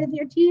right side of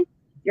your teeth.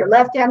 If you're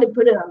left-handed,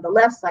 put it on the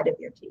left side of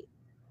your teeth.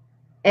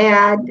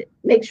 And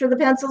make sure the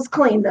pencil's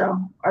clean, though,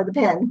 or the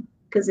pen,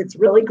 because it's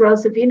really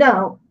gross if you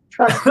don't.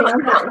 Trust me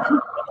on that one.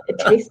 It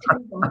tastes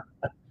terrible.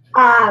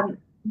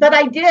 But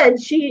I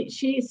did.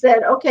 She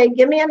said, okay,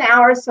 give me an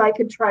hour so I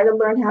could try to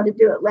learn how to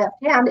do it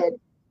left-handed.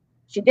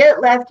 She did it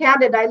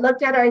left-handed. I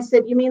looked at her. I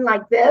said, you mean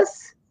like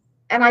this?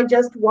 And I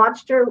just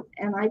watched her,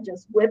 and I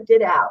just whipped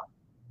it out,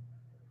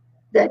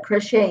 the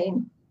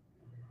crocheting.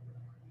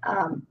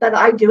 But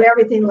I do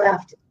everything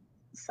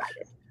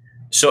left-sided.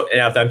 So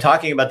if I'm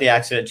talking about the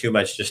accident too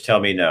much, just tell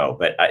me no.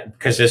 But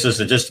because this is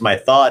just my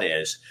thought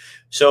is,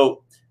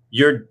 so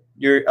your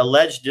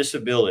alleged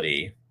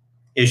disability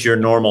is your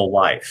normal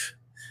life.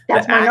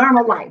 That's my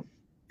normal life.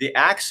 The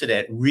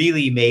accident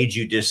really made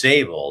you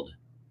disabled.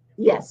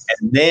 Yes.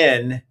 And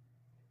then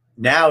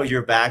now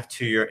you're back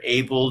to your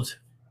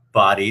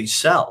able-bodied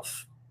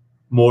self.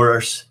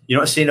 More, you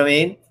know what I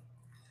mean?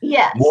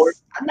 Yes. More,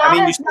 not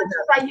as much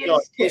as I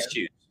used to.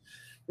 Issues.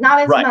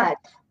 Not as much.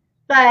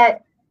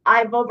 But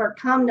I've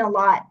overcome a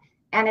lot.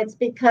 And it's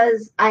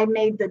because I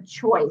made the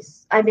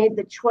choice. I made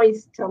the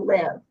choice to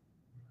live.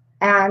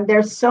 And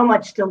there's so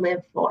much to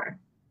live for.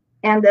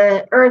 And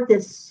the earth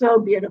is so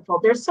beautiful.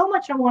 There's so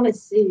much I want to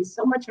see,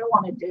 so much I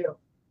want to do.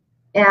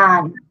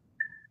 And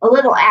a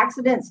little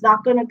accident's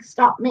not going to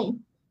stop me.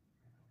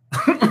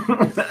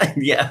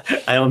 Yeah,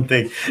 I don't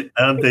think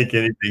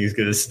anything is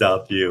going to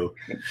stop you.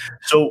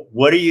 So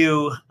what do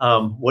you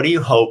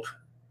hope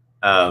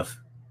for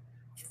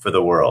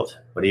the world?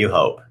 What do you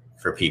hope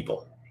for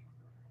people?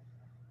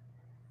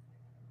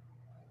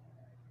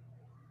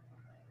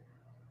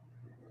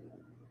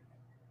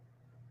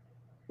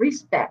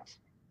 Respect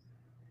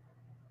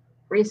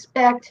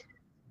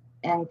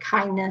and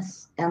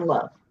kindness and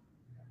love.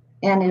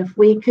 And if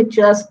we could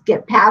just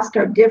get past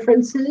our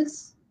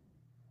differences,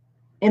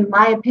 in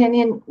my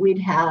opinion, we'd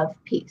have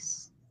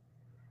peace.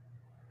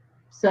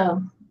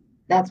 So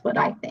that's what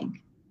I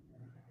think.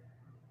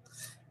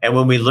 And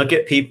when we look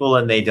at people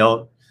and they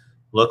don't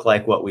look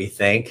like what we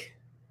think,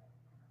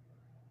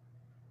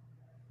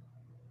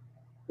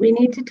 we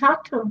need to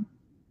talk to them.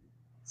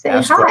 Say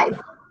That's hi. right.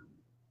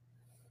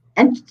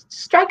 And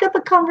strike up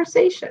a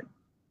conversation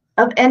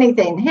of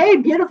anything. Hey,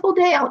 beautiful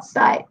day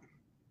outside.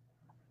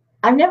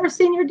 I've never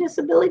seen your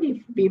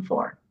disability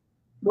before.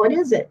 What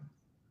is it?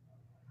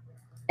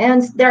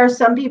 And there are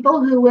some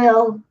people who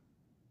will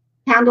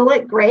handle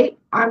it great.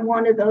 I'm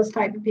one of those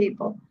type of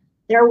people.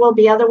 There will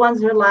be other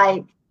ones who are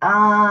like,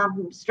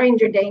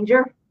 stranger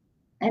danger,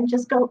 and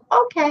just go,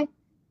 okay,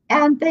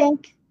 and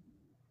think,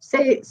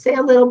 say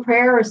a little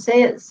prayer or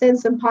send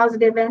some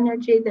positive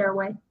energy their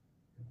way.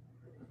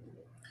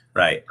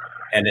 Right.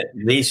 And at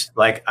least,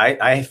 like,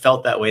 I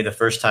felt that way the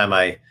first time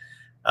I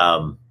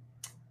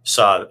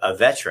saw a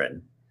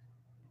veteran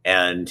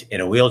and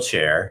in a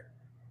wheelchair,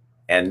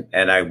 and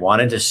I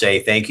wanted to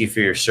say thank you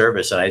for your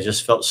service, and I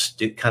just felt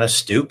kind of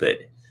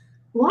stupid.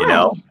 Why? You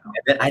know,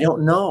 and then I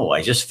don't know.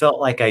 I just felt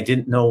like I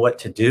didn't know what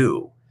to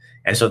do.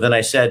 And so then I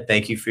said,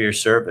 thank you for your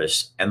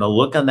service. And the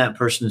look on that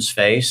person's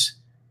face,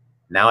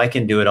 now I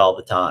can do it all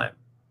the time,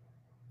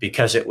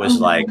 because it was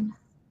like,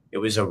 it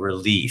was a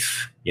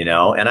relief, you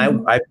know. And I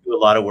do a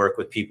lot of work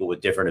with people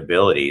with different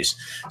abilities,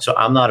 so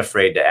I'm not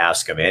afraid to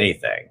ask them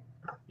anything,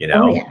 you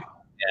know. Oh, yeah.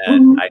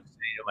 And I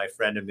say to my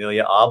friend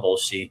Amelia Abel,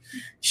 she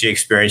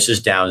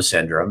experiences Down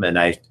syndrome, and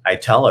I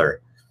tell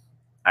her,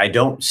 I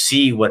don't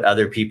see what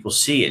other people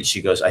see. And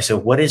she goes, I said,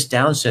 what is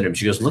Down syndrome?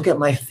 She goes, look at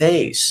my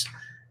face.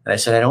 And I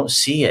said, I don't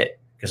see it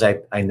because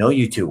I know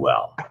you too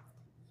well,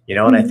 you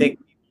know. And I think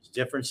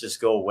differences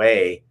go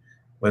away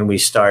when we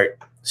start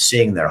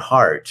seeing their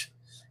heart.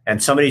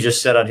 And somebody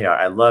just said on here,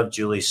 I love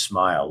Julie's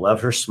smile, love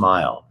her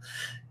smile.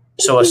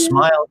 So a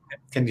smile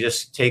can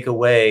just take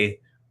away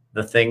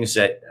the things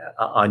that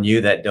on you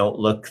that don't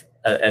look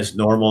as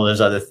normal as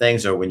other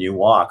things, or when you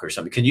walk or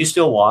something. Can you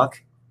still walk?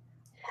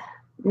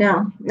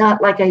 No,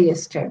 not like I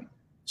used to.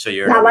 So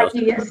you're not like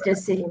you used to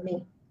see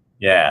me.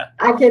 Yeah.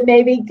 I could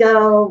maybe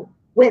go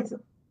with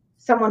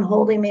someone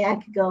holding me. I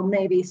could go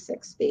maybe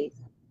 6 feet.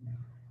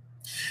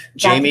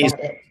 Jamie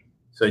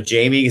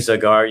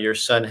Zagar, your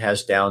son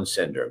has Down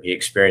syndrome. He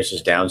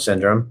experiences Down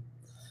syndrome.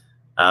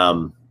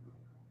 I'm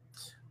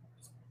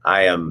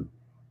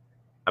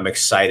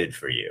excited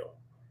for you.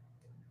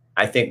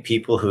 I think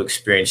people who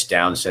experience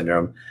Down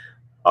syndrome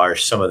are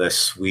some of the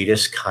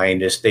sweetest,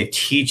 kindest. They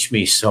teach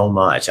me so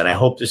much, and I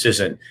hope this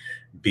isn't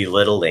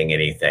belittling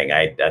anything.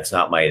 That's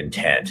not my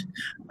intent.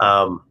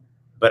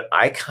 But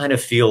I kind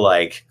of feel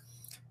like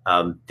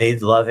they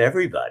love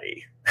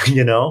everybody,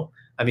 you know?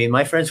 I mean,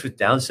 my friends with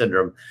Down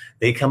syndrome,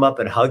 they come up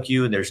and hug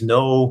you, and there's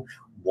no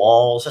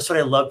walls. That's what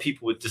I love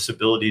people with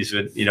disabilities,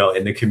 you know,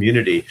 in the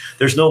community.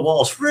 There's no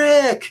walls.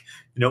 Rick,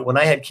 when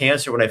I had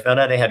cancer, when I found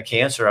out I had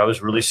cancer, I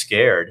was really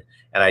scared.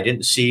 And I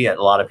didn't see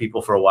a lot of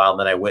people for a while. And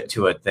then I went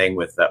to a thing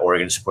with the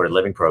Oregon Supported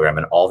Living Program,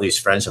 and all these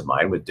friends of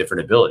mine with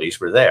different abilities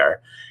were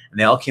there. And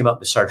they all came up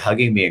and started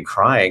hugging me and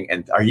crying.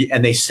 And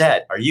they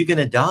said, "Are you going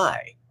to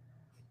die?"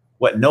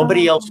 What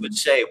nobody else would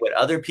say, what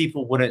other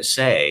people wouldn't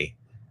say,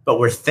 but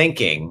were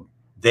thinking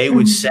they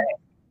would say.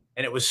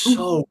 And it was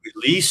so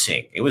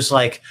releasing. It was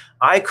like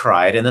I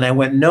cried, and then I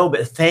went, "No,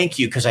 but thank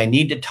you, because I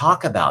need to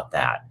talk about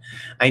that.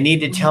 I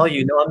need to tell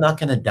you, no, I'm not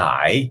going to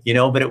die,"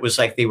 but it was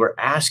like they were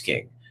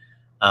asking.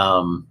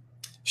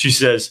 She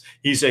says,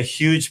 "He's a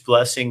huge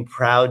blessing,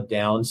 proud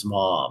Downs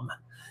mom."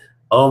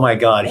 Oh my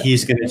God,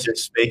 he's going to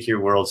just make your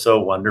world so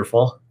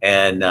wonderful.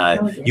 And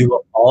you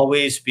will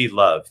always be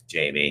loved,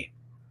 Jamie.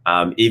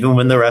 Even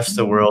when the rest of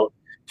the world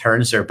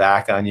turns their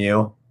back on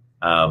you.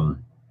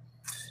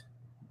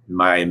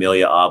 My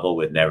Amelia Abel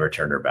would never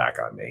turn her back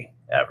on me,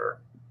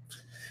 ever.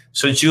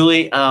 So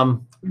Julie, I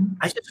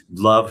just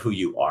love who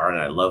you are,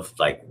 and I love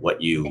like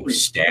what you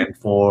stand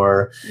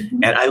for,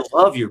 and I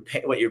love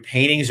what your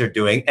paintings are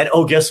doing. And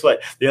oh, guess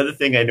what? The other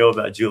thing I know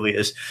about Julie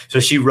is,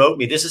 so she wrote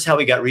me. This is how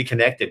we got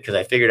reconnected, because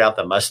I figured out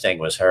the Mustang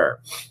was her.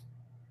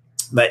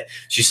 But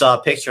she saw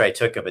a picture I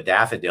took of a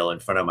daffodil in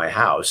front of my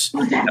house.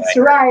 That's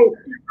right.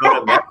 I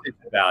wrote a message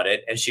about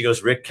it, and she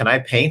goes, "Rick, can I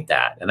paint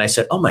that?" And I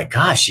said, "Oh my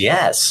gosh,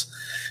 yes."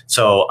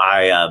 So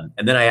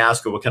and then I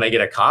asked her, "Well, can I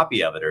get a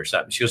copy of it or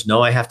something?" She goes,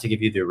 "No, I have to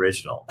give you the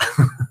original."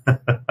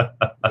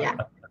 Yeah,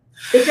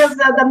 because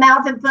the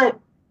Mouth and Foot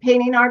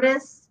painting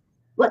artists,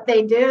 what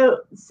they do,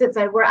 since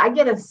I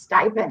get a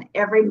stipend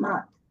every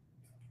month,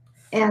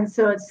 and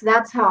so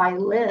that's how I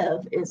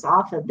live, is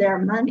off of their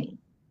money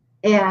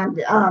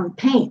and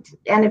paint.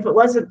 And if it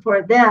wasn't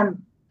for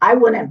them, I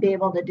wouldn't be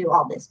able to do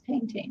all this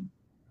painting.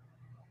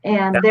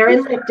 And they're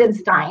in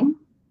Liechtenstein.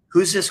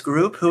 Who's this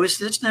group? Who is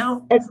this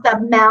now? It's the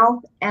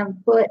Mouth and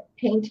Foot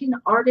Painting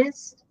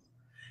Artists.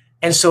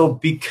 And so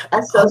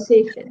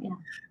Association, yeah.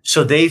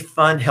 So they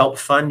help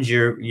fund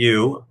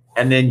you,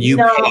 and then you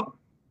paint.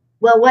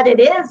 Well, what it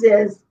is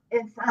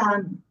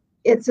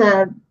it's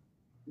a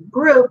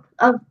group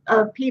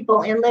of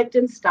people in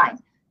Liechtenstein.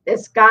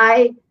 This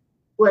guy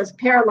was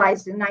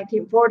paralyzed in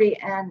 1940,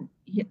 and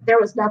there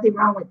was nothing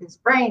wrong with his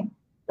brain,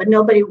 but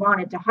nobody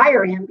wanted to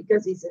hire him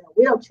because he's in a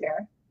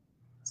wheelchair.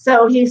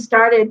 So he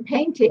started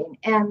painting,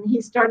 and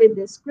he started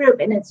this group,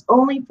 and it's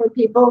only for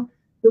people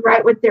who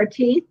write with their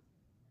teeth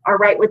or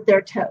write with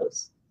their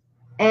toes.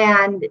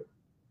 And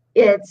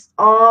it's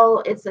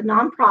a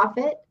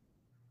nonprofit,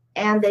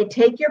 and they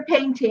take your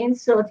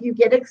paintings. So if you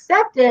get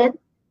accepted,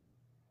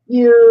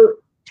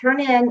 you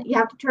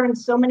have to turn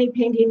so many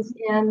paintings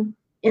in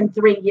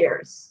 3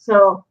 years.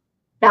 So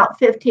about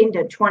 15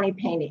 to 20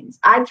 paintings.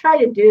 I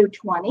try to do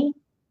 20.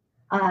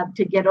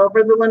 To get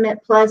over the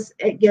limit. Plus,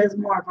 it gives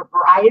more of a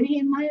variety,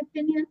 in my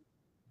opinion.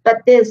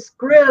 But this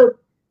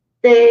group,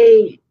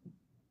 they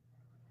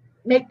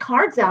make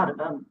cards out of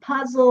them,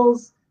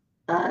 puzzles,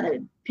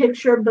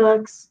 picture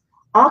books,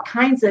 all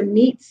kinds of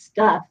neat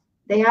stuff.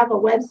 They have a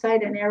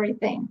website and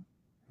everything.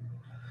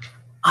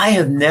 I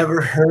have never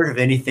heard of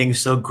anything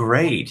so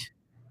great.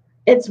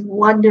 It's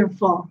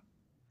wonderful.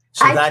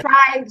 So I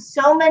tried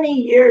so many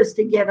years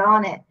to get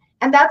on it.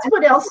 And that's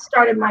what else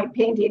started my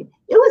painting.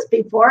 It was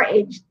before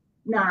age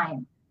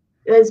 9.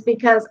 It was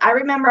because I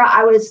remember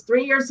I was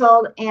 3 years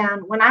old,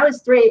 and when I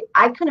was 3,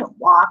 I couldn't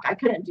walk. I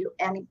couldn't do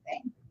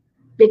anything,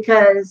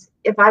 because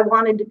if I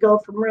wanted to go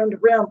from room to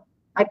room,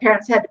 my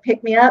parents had to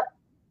pick me up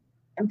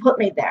and put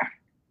me there.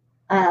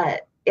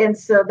 And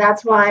so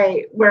that's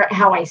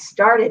how I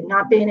started,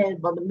 not being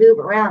able to move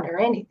around or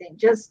anything,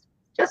 just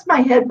my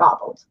head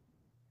bobbled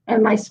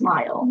and my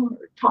smile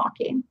or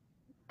talking.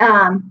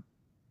 And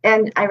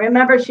I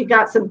remember she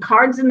got some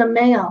cards in the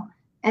mail,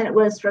 and it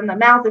was from the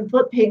Mouth and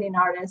Foot Painting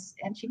Artists.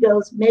 And she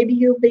goes, "Maybe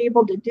you'll be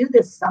able to do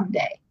this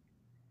someday."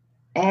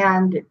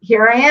 And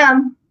here I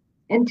am.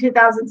 In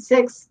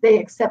 2006, they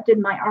accepted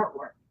my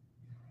artwork,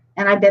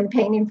 and I've been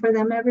painting for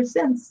them ever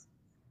since.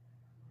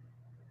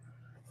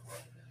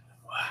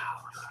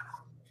 Wow.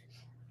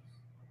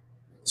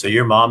 So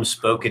your mom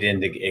spoke it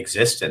into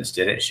existence,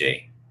 didn't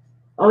she?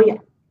 Oh, yeah.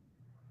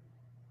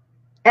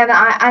 And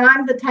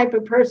I'm the type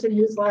of person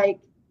who's like,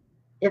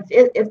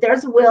 if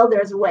there's a will,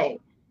 there's a way.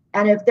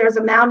 And if there's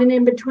a mountain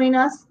in between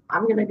us,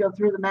 I'm going to go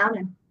through the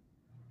mountain.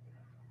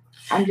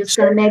 I'm just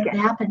going to make it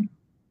happen.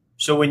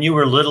 So when you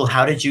were little,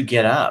 how did you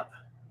get up?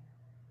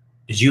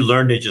 Did you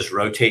learn to just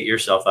rotate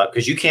yourself up?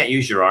 Because you can't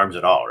use your arms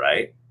at all,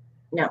 right?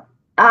 No.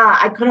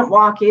 I couldn't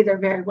walk either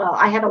very well.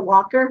 I had a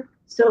walker.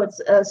 So it's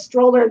a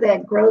stroller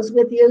that grows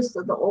with you.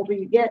 So the older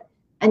you get,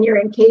 and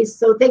you're encased.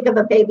 So think of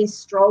a baby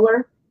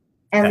stroller,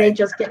 and they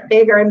just get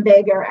bigger and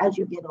bigger as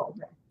you get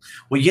older.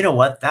 Well, you know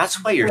what?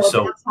 That's why you're that's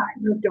how I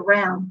moved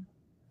around.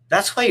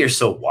 That's why you're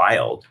so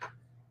wild.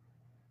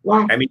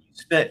 Why? I mean,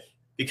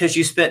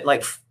 you spent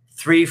like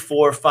 3,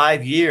 4,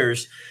 5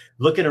 years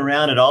looking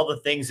around at all the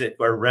things that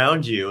are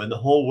around you and the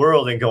whole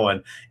world and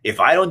going,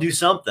 if I don't do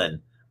something,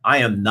 I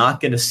am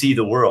not going to see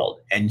the world.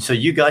 And so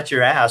you got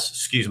your ass,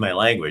 excuse my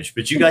language,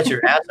 but you got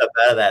your ass up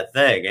out of that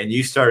thing and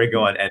you started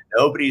going, and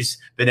nobody's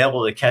been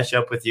able to catch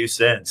up with you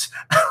since.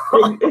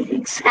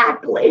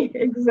 Exactly.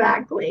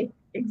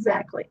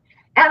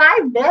 And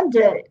I've been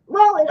to,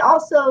 well, it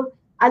also,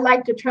 I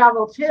like to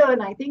travel too.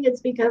 And I think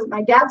it's because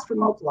my dad's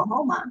from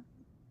Oklahoma.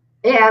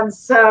 And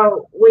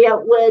so we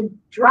would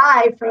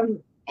drive from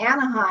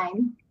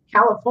Anaheim,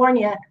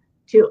 California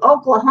to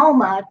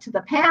Oklahoma to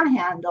the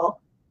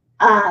Panhandle,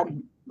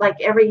 like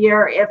every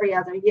year, every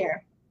other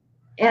year.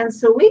 And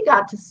so we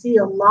got to see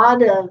a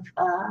lot of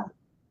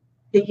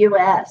the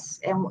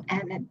U.S.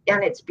 and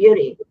its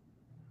beauty.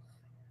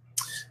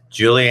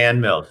 Julianne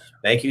Mills,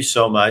 thank you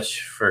so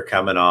much for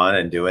coming on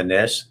and doing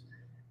this.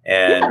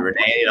 And yeah,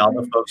 Renee and all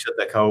the folks at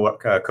the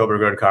Cobra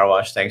Road Car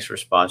Wash, thanks for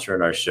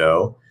sponsoring our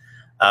show.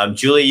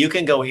 Julie, you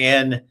can go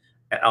in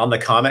on the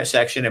comment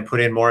section and put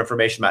in more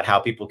information about how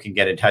people can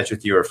get in touch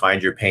with you or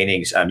find your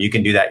paintings. You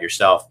can do that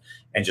yourself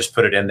and just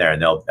put it in there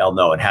and they'll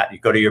know. And you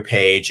go to your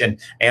page and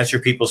answer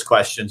people's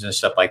questions and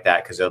stuff like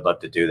that because they'd love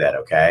to do that.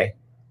 Okay.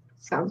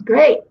 Sounds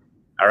great.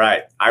 All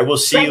right. I will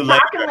see you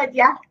later. Talking with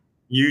you.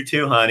 You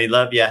too, honey.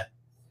 Love you.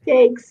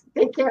 Thanks.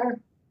 Take care.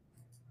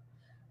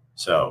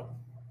 So,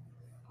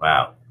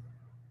 wow.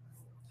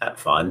 That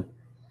fun.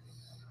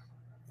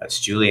 That's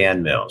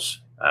Julianne Mills.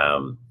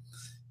 Kind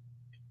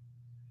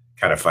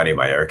of funny.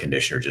 My air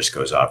conditioner just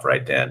goes off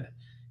right then.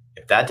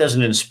 If that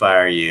doesn't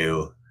inspire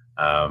you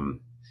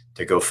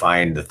to go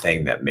find the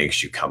thing that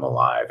makes you come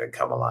alive,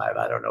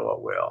 I don't know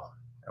what will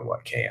and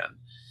what can.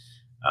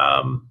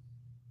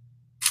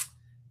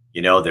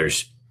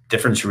 There's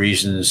different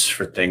reasons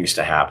for things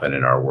to happen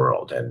in our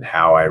world, and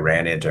how I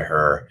ran into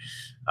her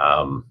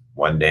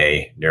one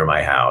day near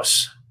my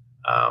house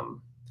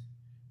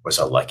was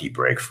a lucky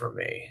break for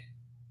me.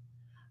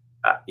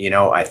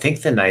 I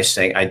think the nice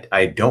thing,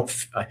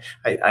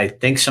 I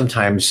think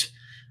sometimes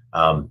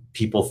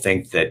people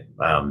think that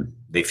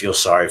they feel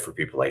sorry for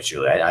people like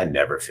Julie. I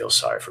never feel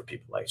sorry for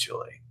people like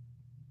Julie.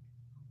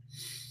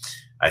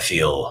 I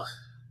feel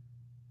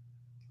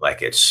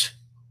like it's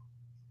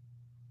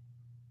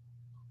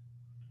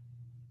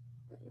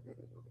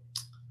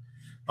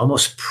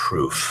almost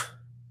proof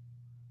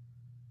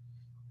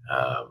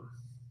of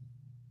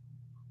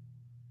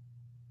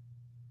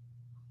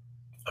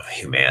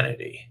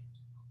humanity,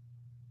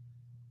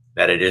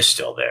 that it is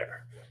still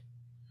there.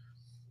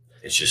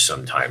 It's just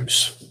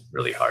sometimes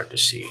really hard to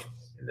see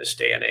in this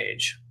day and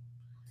age.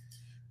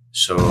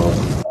 So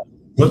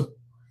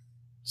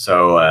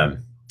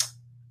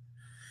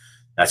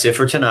that's it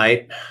for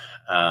tonight.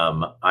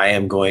 I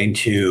am going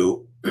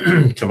to,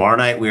 tomorrow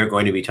night, we are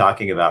going to be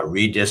talking about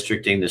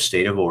redistricting the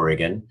state of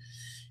Oregon,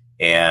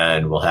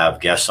 and we'll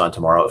have guests on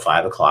tomorrow at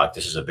 5 o'clock.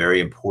 This is a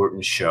very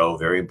important show,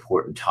 very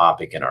important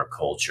topic in our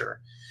culture.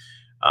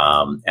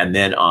 And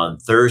then on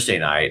Thursday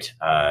night,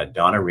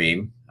 Donna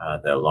Ream,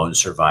 the lone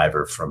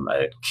survivor from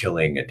a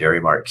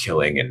Dairy Mart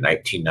killing in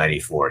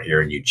 1994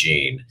 here in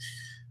Eugene,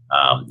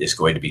 is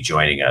going to be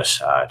joining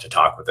us to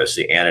talk with us.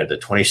 The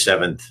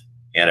 27th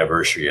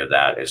anniversary of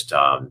that is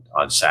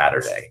on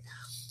Saturday.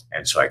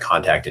 And so I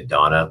contacted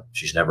Donna.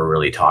 She's never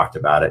really talked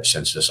about it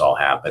since this all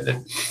happened,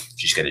 and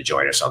she's going to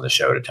join us on the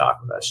show to talk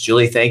with us.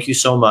 Julie, thank you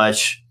so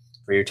much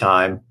for your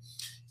time.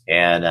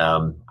 And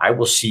I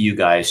will see you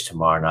guys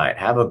tomorrow night.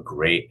 Have a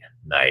great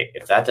night.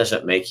 If that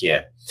doesn't make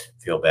you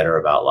feel better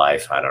about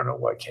life, I don't know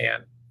what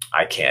can.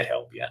 I can't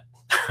help you.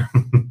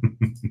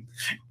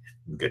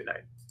 Good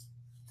night.